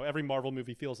like, you know, every Marvel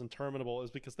movie feels interminable, is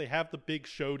because they have the big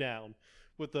showdown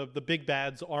with the big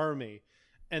bad's army,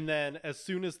 and then as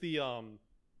soon as the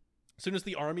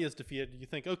army is defeated, you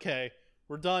think, okay,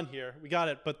 we're done here, we got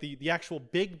it. But the actual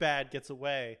big bad gets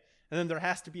away, and then there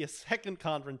has to be a second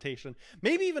confrontation,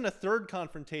 maybe even a third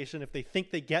confrontation if they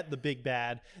think they get the big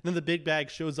bad, and then the big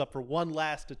bad shows up for one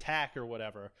last attack or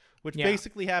whatever, which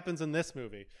basically happens in this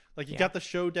movie. Like, you got the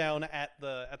showdown at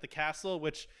the castle,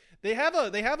 which they have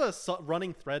a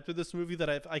running thread through this movie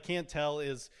that I can't tell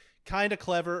is kind of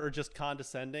clever or just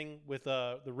condescending with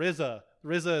the RZA.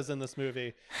 RZA is in this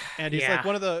movie, and he's like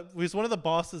one of the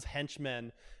boss's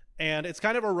henchmen. And it's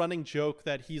kind of a running joke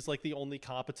that he's like the only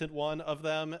competent one of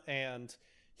them, and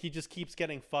he just keeps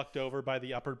getting fucked over by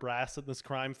the upper brass in this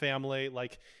crime family.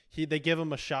 Like, they give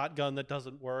him a shotgun that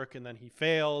doesn't work, and then he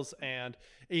fails, and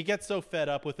he gets so fed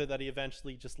up with it that he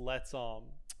eventually just lets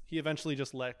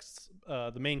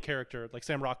the main character, like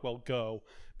Sam Rockwell, go,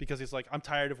 because he's like, I'm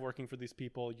tired of working for these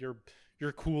people.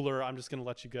 You're cooler. I'm just gonna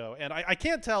let you go. And I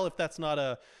can't tell if that's not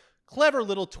a clever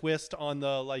little twist on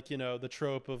the, like, you know, the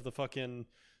trope of the fucking,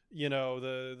 you know,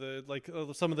 the like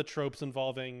some of the tropes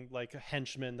involving like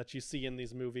henchmen that you see in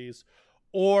these movies,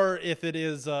 or if it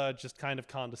is just kind of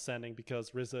condescending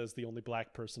because RZA is the only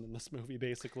black person in this movie,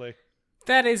 basically.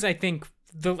 That is, I think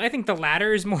the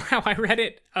latter is more how I read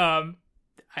it.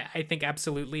 I think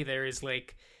absolutely there is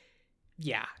like,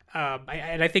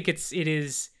 I think it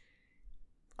is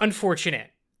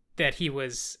unfortunate that he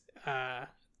was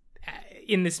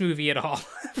in this movie at all,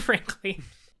 frankly.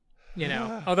 You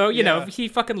know, although, you know, he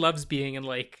fucking loves being in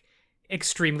like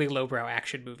extremely lowbrow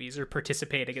action movies or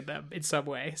participating in them in some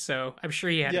way. So I'm sure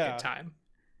he had a good time.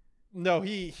 No,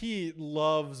 he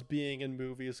loves being in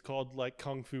movies called like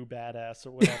Kung Fu Badass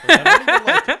or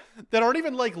whatever. That aren't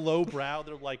even like lowbrow.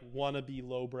 They're like wannabe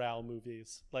lowbrow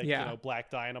movies, like Black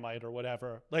Dynamite or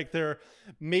whatever. Like they're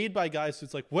made by guys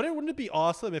who's like, wouldn't it be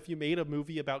awesome if you made a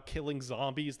movie about killing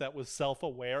zombies that was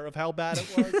self-aware of how bad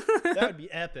it was? That would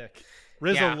be epic.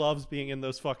 RZA loves being in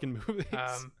those fucking movies.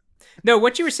 No,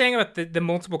 what you were saying about the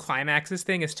multiple climaxes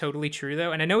thing is totally true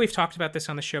though, and I know we've talked about this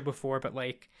on the show before, but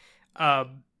like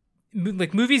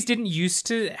movies didn't used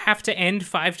to have to end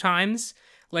 5 times.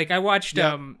 Like I watched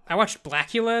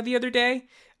Blackula the other day.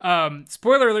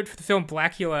 Spoiler alert for the film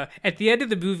Blackula. At the end of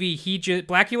the movie,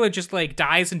 Blackula just like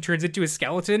dies and turns into a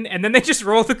skeleton, and then they just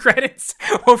roll the credits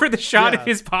over the shot of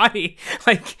his body.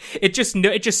 Like it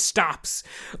just stops.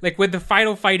 Like when the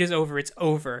final fight is over, it's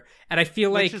over. And I feel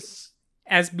like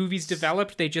as movies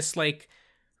developed, they just like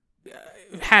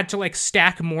had to like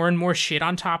stack more and more shit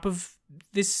on top of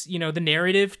this, the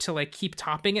narrative to like keep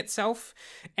topping itself,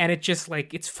 and it just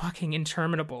like it's fucking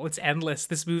interminable. It's endless.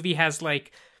 This movie has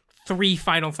like 3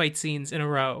 final fight scenes in a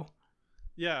row.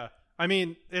 Yeah, I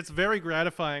mean, it's very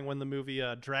gratifying when the movie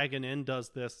Dragon Inn does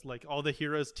this. Like all the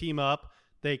heroes team up,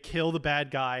 they kill the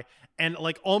bad guy, and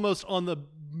like almost on the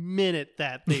minute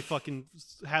that they fucking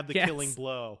have the killing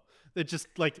blow, it just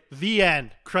like the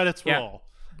end, credits roll.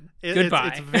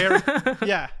 Goodbye. It's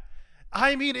very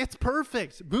I mean, it's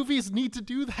perfect. Movies need to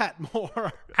do that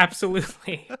more.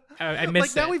 Absolutely. I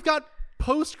miss now we've got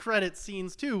post-credit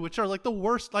scenes too, which are like the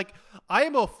worst. Like I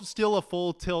am still a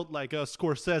full tilt like a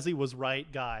Scorsese was right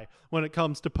guy when it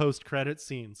comes to post-credit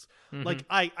scenes. Mm-hmm. Like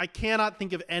I cannot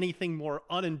think of anything more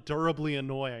unendurably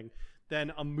annoying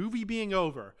than a movie being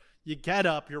over. You get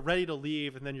up, you're ready to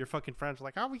leave, and then your fucking friends are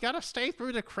like, oh, we gotta stay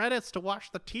through the credits to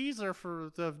watch the teaser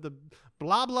for the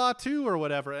blah blah 2 or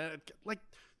whatever. And like,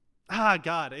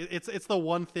 God, it's the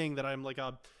one thing that I'm like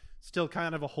still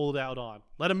kind of a holdout on.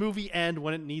 Let a movie end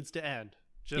when it needs to end.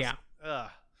 Just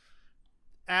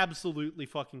absolutely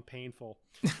fucking painful.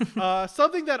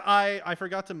 Something that I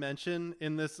forgot to mention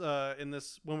in this when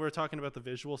we were talking about the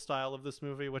visual style of this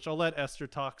movie, which I'll let Esther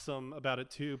talk some about it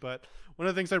too, but one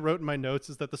of the things I wrote in my notes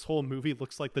is that this whole movie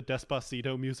looks like the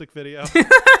Despacito music video.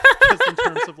 Just in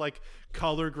terms of like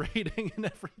color grading and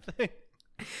everything.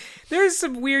 There's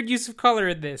some weird use of color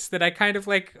in this that I kind of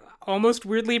like almost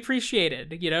weirdly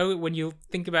appreciated, when you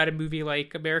think about a movie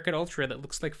like American Ultra that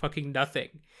looks like fucking nothing.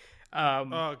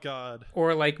 Oh God.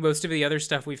 Or like most of the other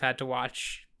stuff we've had to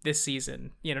watch this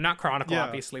season. Not Chronicle,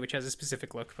 obviously, which has a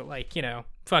specific look, but like,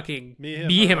 fucking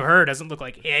Me, Him, Her doesn't look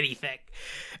like anything.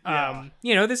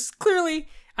 This clearly,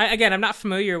 I'm not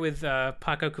familiar with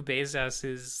Paco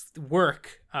Cabezas'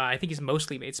 work. I think he's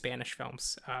mostly made Spanish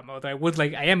films. Although I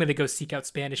am going to go seek out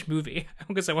Spanish movie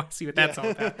because I want to see what that's all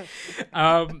about.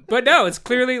 But no, it's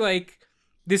clearly like,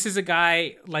 this is a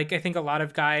guy, like I think a lot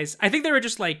of guys, I think there were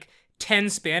just like 10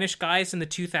 Spanish guys in the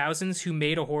 2000s who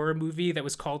made a horror movie that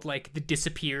was called like The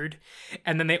Disappeared.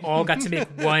 And then they all got to make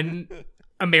one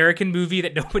American movie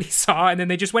that nobody saw. And then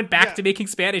they just went back to making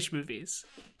Spanish movies.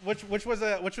 Which was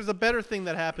a better thing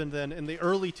that happened than in the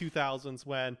early 2000s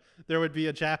when there would be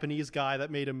a Japanese guy that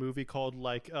made a movie called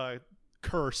like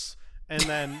Curse, and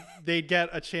then they'd get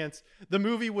a chance. The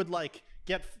movie would like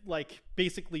get like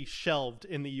basically shelved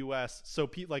in the US so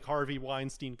like Harvey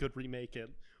Weinstein could remake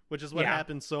it, which is what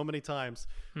happened so many times.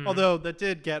 Mm-hmm. Although that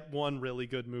did get one really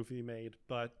good movie made,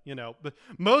 but but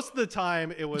most of the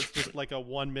time it was just like a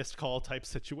one missed call type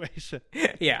situation.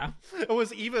 Yeah. It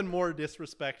was even more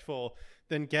disrespectful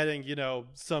than getting,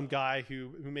 some guy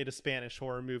who made a Spanish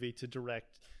horror movie to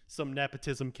direct some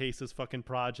nepotism cases fucking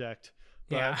project.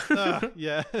 But,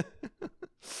 yeah.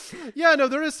 No,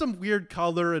 there is some weird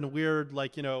color and weird,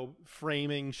 like,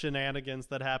 framing shenanigans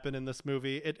that happen in this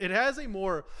movie. It has a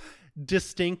more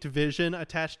distinct vision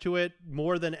attached to it,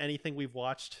 more than anything we've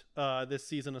watched this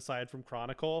season aside from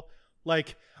Chronicle.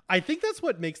 Like, I think that's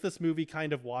what makes this movie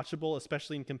kind of watchable,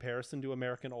 especially in comparison to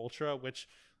American Ultra, which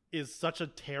is such a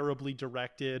terribly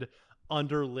directed,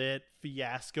 underlit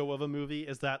fiasco of a movie,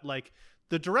 is that like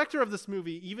the director of this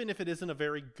movie, even if it isn't a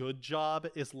very good job,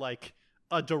 is like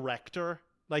a director.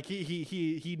 Like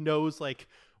he knows like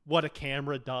what a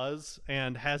camera does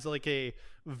and has like a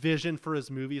vision for his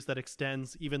movies that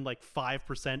extends even like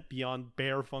 5% beyond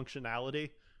bare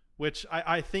functionality, which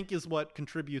I think is what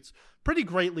contributes pretty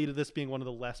greatly to this being one of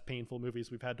the less painful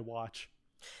movies we've had to watch.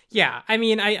 Yeah, I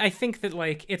mean, I think that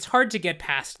like it's hard to get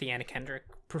past the Anna Kendrick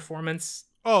performance.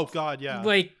 Oh God, yeah.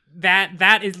 Like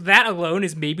that alone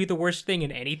is maybe the worst thing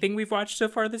in anything we've watched so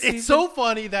far this season. It's so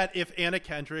funny that if Anna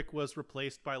Kendrick was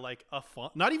replaced by like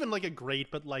not even like a great,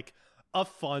 but like a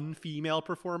fun female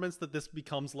performance that this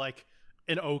becomes like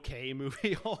an okay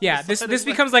movie. Yeah, this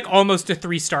becomes like almost a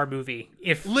 3-star movie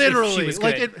if she was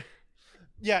good.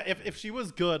 If she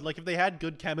was good, like if they had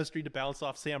good chemistry to bounce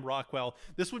off Sam Rockwell,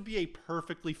 this would be a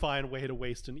perfectly fine way to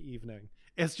waste an evening.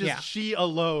 It's just she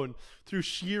alone, through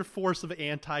sheer force of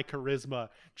anti-charisma,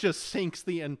 just sinks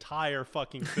the entire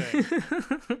fucking thing.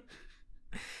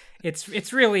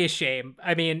 It's really a shame.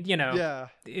 I mean,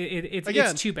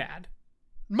 it's too bad.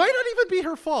 Might not even be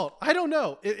her fault. I don't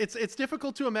know. It's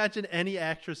difficult to imagine any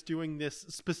actress doing this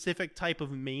specific type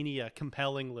of mania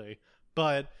compellingly,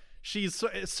 but she's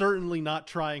certainly not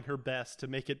trying her best to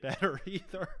make it better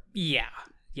either. Yeah,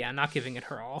 not giving it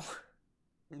her all.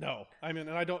 No, I mean,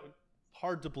 and I don't.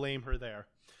 Hard to blame her there.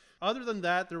 Other than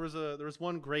that, there was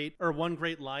one great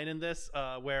line in this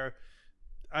where,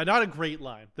 not a great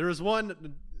line. There was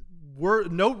one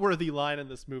noteworthy line in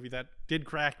this movie that did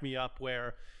crack me up,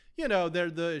 where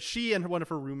she and one of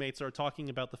her roommates are talking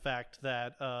about the fact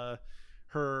that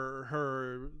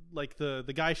her like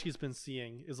the guy she's been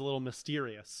seeing is a little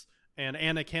mysterious. And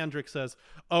Anna Kendrick says,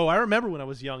 "Oh, I remember when I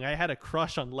was young, I had a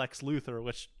crush on Lex Luthor,"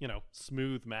 which,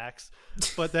 smooth, Max.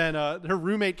 But then her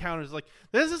roommate counters like,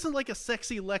 "This isn't like a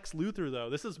sexy Lex Luthor, though.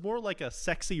 This is more like a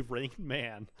sexy Rain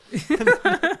Man."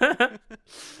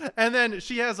 And then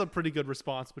she has a pretty good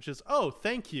response, which is, "Oh,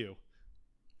 thank you."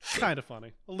 Kind of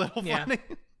funny. A little funny.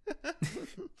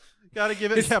 Gotta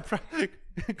give it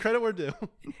credit where due.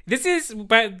 This is,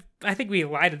 but I think we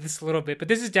lied to this a little bit, but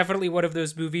this is definitely one of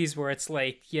those movies where it's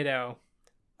like,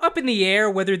 up in the air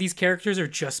whether these characters are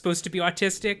just supposed to be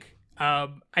autistic.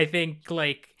 I think,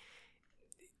 like,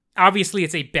 obviously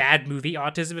it's a bad movie,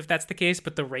 autism, if that's the case,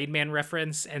 but the Rain Man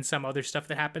reference and some other stuff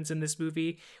that happens in this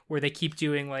movie where they keep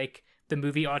doing, like, the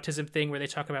movie autism thing where they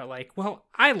talk about, like, well,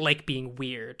 I like being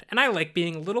weird and I like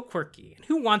being a little quirky, and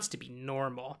who wants to be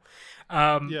normal?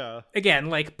 Again,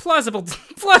 like, plausible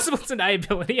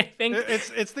deniability. I think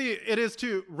it is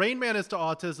to Rain Man is to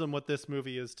autism what this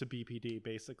movie is to BPD,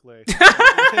 basically.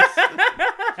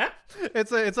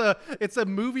 It's a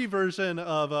movie version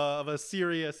of a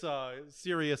serious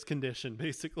condition,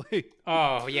 basically.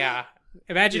 Oh yeah.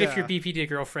 Imagine if your BPD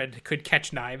girlfriend could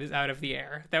catch knives out of the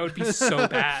air. That would be so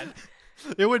bad.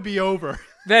 It would be over.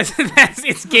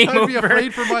 It's game over. I'd be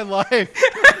afraid for my life.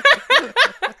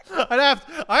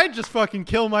 I'd just fucking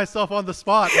kill myself on the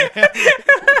spot, man.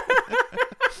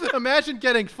 Imagine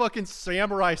getting fucking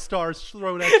samurai stars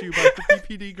thrown at you by the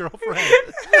BPD girlfriend.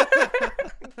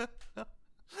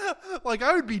 Like,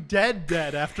 I would be dead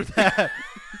after that.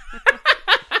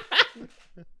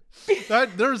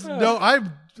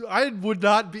 I would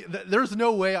not be. There's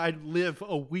no way I'd live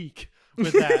a week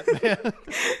with that,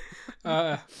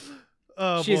 man.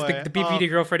 She's the BPD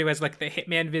girlfriend who has, like, the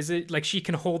Hitman visit. Like, she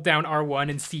can hold down R1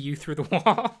 and see you through the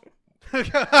wall.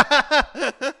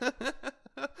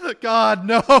 God,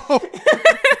 no.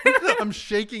 I'm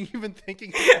shaking even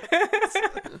thinking about this.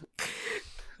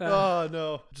 Oh,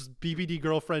 no. Just BPD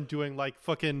girlfriend doing, like,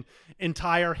 fucking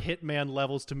entire Hitman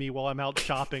levels to me while I'm out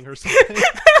shopping or something.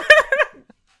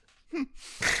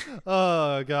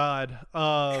 Oh, God.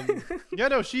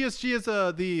 She is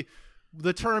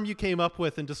the term you came up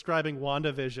with in describing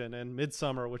WandaVision and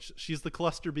Midsommar, which she's the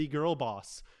Cluster B girl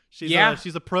boss. She's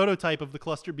a prototype of the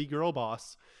Cluster B girl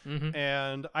boss. Mm-hmm.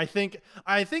 And I think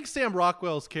Sam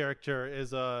Rockwell's character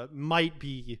is might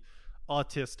be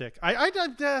autistic.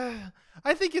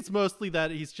 I think it's mostly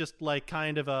that he's just, like,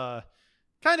 kind of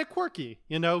quirky.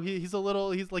 He's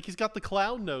got the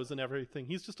clown nose and everything.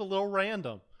 He's just a little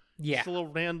random. Yeah, just a little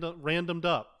randomed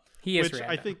up. He is random.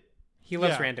 I think he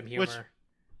loves random humor. Which,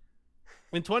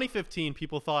 in 2015,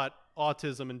 people thought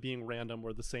autism and being random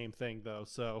were the same thing, though.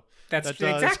 So that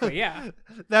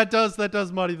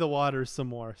does muddy the waters some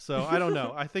more. So I don't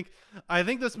know. I think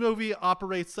this movie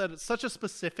operates at such a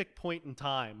specific point in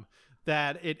time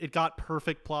that it got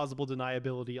perfect plausible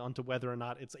deniability onto whether or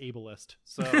not it's ableist.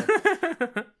 So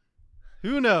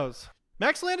who knows?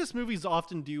 Max Landis movies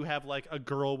often do have, like, a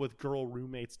girl with girl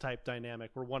roommates type dynamic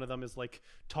where one of them is, like,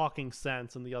 talking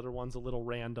sense and the other one's a little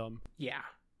random. Yeah.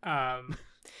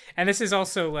 And this is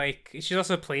also, like, she's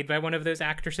also played by one of those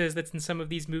actresses that's in some of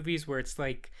these movies where it's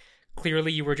like,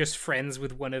 clearly you were just friends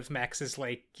with one of Max's,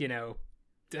 like,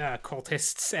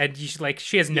 cultists, and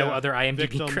she has no other IMDb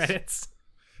victims. Credits.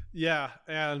 Yeah,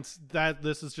 and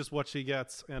this is just what she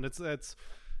gets, and it's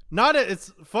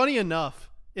funny enough.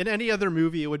 In any other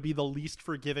movie, it would be the least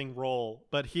forgiving role.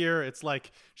 But here, it's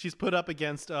like she's put up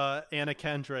against Anna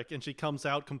Kendrick, and she comes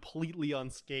out completely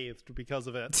unscathed because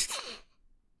of it.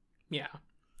 Yeah.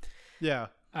 Yeah.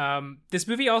 This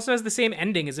movie also has the same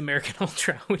ending as American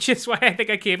Ultra, which is why I think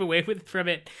I came away from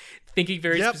it thinking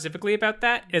very specifically about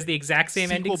that as the exact same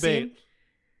Sequel ending scene.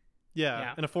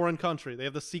 Yeah, in a foreign country. They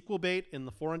have the sequel bait in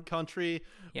the foreign country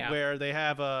where they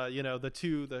have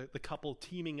the couple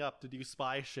teaming up to do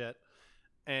spy shit,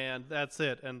 and that's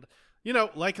it. And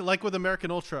like with American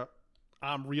Ultra,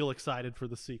 I'm real excited for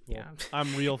the sequel. Yeah.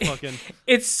 I'm real fucking.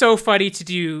 It's so funny to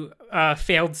do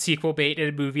failed sequel bait in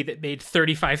a movie that made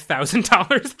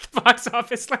 $35,000 at the box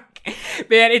office. Like,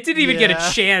 man, it didn't even get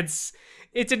a chance.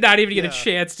 It did not even get a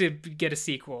chance to get a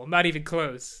sequel. Not even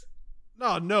close.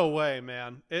 No way,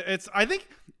 man. I think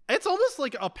it's almost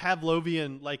like a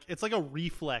Pavlovian, like it's like a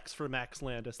reflex for Max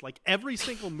Landis. Like every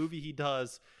single movie he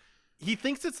does, he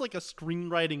thinks it's like a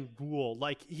screenwriting rule.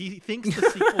 Like he thinks the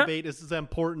sequel bait is as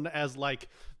important as like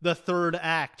the third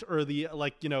act or the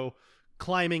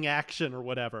climbing action or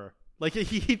whatever. Like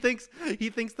he thinks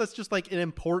that's just like an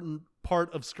important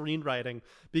part of screenwriting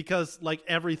because like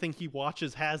everything he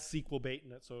watches has sequel bait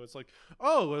in it. So it's like,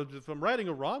 oh, if I'm writing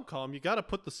a rom-com, you got to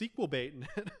put the sequel bait in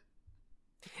it.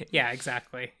 Yeah,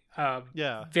 exactly.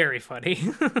 Very funny.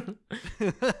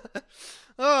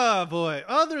 Oh boy.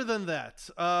 Other than that,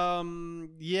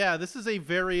 this is a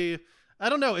very, I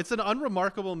don't know, it's an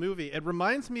unremarkable movie. It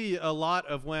reminds me a lot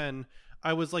of when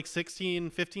I was like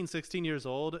 15, 16 years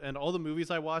old, and all the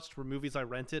movies I watched were movies I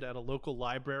rented at a local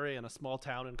library in a small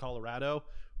town in Colorado,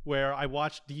 where I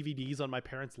watched DVDs on my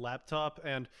parents' laptop.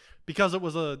 And because it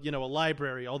was a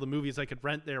library, all the movies I could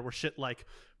rent there were shit like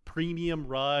Premium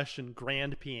Rush and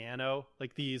Grand Piano,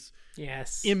 like these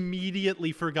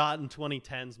immediately forgotten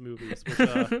 2010s movies.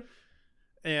 Which,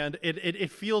 and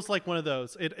it feels like one of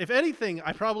those. If anything,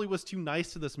 I probably was too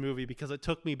nice to this movie because it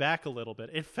took me back a little bit.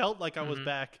 It felt like I was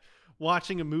back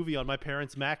watching a movie on my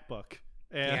parents' MacBook.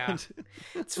 And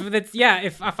if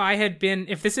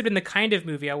this had been the kind of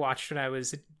movie I watched when I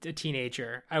was a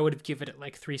teenager, I would have given it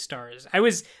like 3 stars.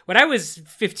 When I was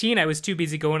 15, I was too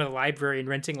busy going to the library and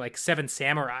renting like Seven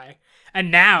Samurai. And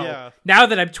now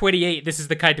that I'm 28, this is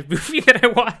the kind of movie that I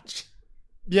watch.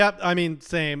 Yep, I mean,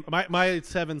 same. My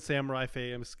Seven Samurai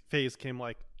phase came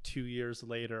like 2 years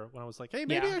later when I was like, hey,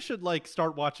 maybe I should like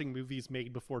start watching movies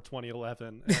made before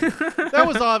 2011. And that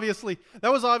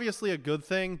was obviously a good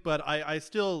thing, but I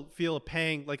still feel a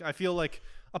pang. Like I feel like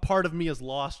a part of me is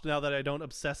lost now that I don't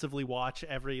obsessively watch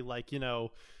every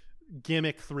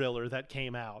gimmick thriller that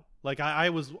came out. Like I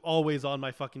was always on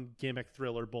my fucking gimmick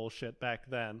thriller bullshit back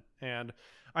then, and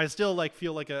I still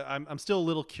feel like I'm still a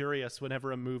little curious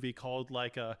whenever a movie called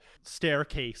like a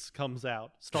Staircase comes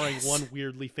out, starring one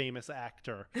weirdly famous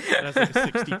actor. It has like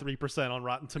a 63% on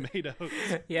Rotten Tomatoes.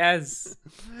 Yes.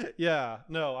 Yeah.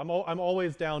 No, I'm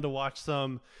always down to watch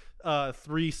some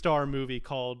 3-star movie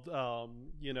called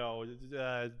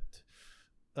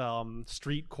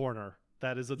Street Corner.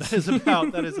 That is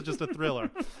just a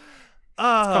thriller. It's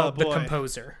called The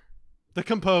Composer. The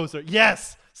Composer.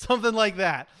 Yes. Something like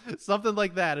that. And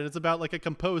it's about like a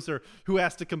composer who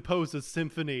has to compose a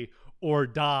symphony or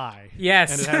die.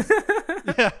 Yes. And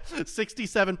it has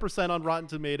 67% on Rotten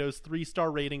Tomatoes,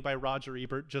 3-star rating by Roger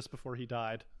Ebert just before he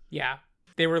died. Yeah.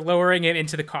 They were lowering it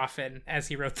into the coffin as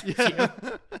he wrote the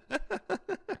review.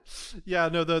 Yeah,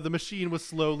 no, the machine was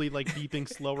slowly like beeping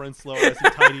slower and slower as he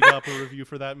tidied up a review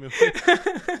for that movie.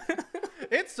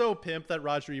 It's so pimp that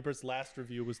Roger Ebert's last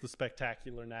review was The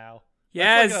Spectacular Now.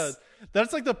 Yes.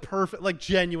 That's like the perfect, like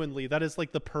genuinely, that is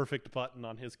like the perfect button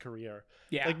on his career.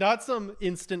 Yeah. Like not some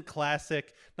instant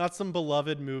classic, not some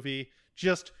beloved movie,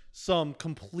 just some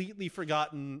completely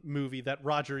forgotten movie that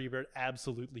Roger Ebert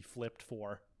absolutely flipped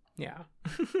for. Yeah.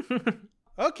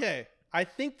 Okay. I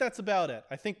think that's about it.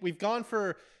 I think we've gone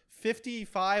for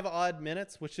 55 odd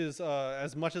minutes, which is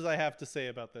as much as I have to say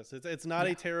about this. It's not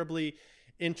a terribly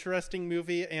interesting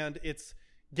movie, and it's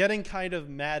getting kind of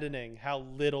maddening how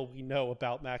little we know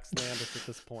about Max Landis at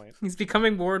this point. He's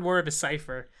becoming more and more of a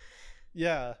cipher.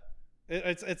 Yeah.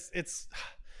 It's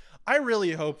I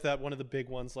really hope that one of the big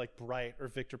ones like Bright or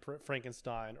Victor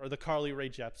Frankenstein or the Carly Rae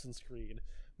Jepsen screen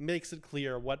makes it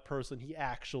clear what person he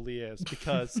actually is,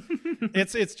 because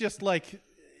it's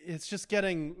just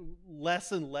getting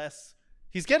less and less.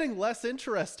 He's getting less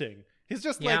interesting. He's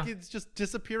just it's just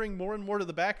disappearing more and more to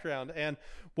the background, and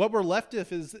what we're left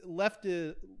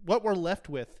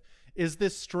with is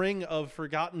this string of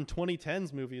forgotten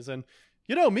 2010s movies. And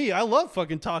you know me, I love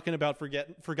fucking talking about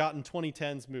forgotten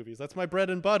 2010s movies. That's my bread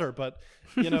and butter. But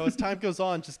as time goes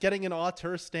on, just getting an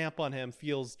auteur stamp on him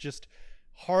feels just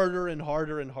harder and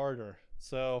harder and harder.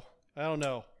 So I don't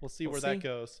know. We'll see where that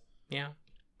goes. Yeah.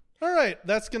 All right,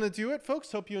 that's going to do it,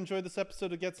 folks. Hope you enjoyed this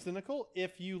episode of Get Cynical.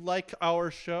 If you like our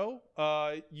show,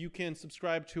 you can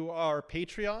subscribe to our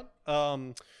Patreon.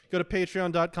 Go to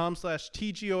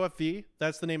patreon.com/TGOFV.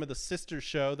 That's the name of the sister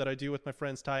show that I do with my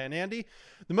friends Ty and Andy.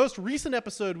 The most recent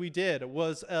episode we did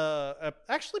was a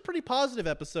actually pretty positive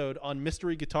episode on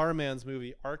Mystery Guitar Man's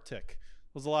movie Arctic.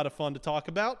 It was a lot of fun to talk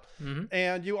about. Mm-hmm.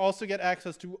 And you also get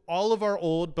access to all of our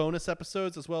old bonus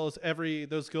episodes, as well as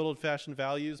those good old-fashioned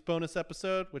values bonus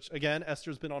episode, which, again,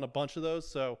 Esther's been on a bunch of those,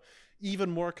 so even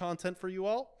more content for you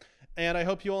all. And I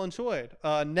hope you all enjoyed.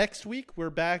 Next week, we're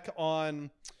back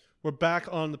on the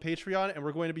Patreon, and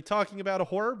we're going to be talking about a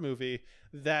horror movie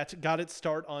that got its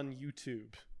start on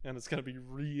YouTube. And it's going to be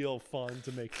real fun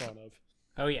to make fun of.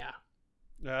 Oh, yeah.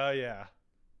 Oh, yeah.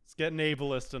 It's getting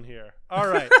ableist in here. All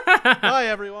right. Bye,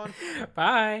 everyone.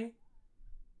 Bye.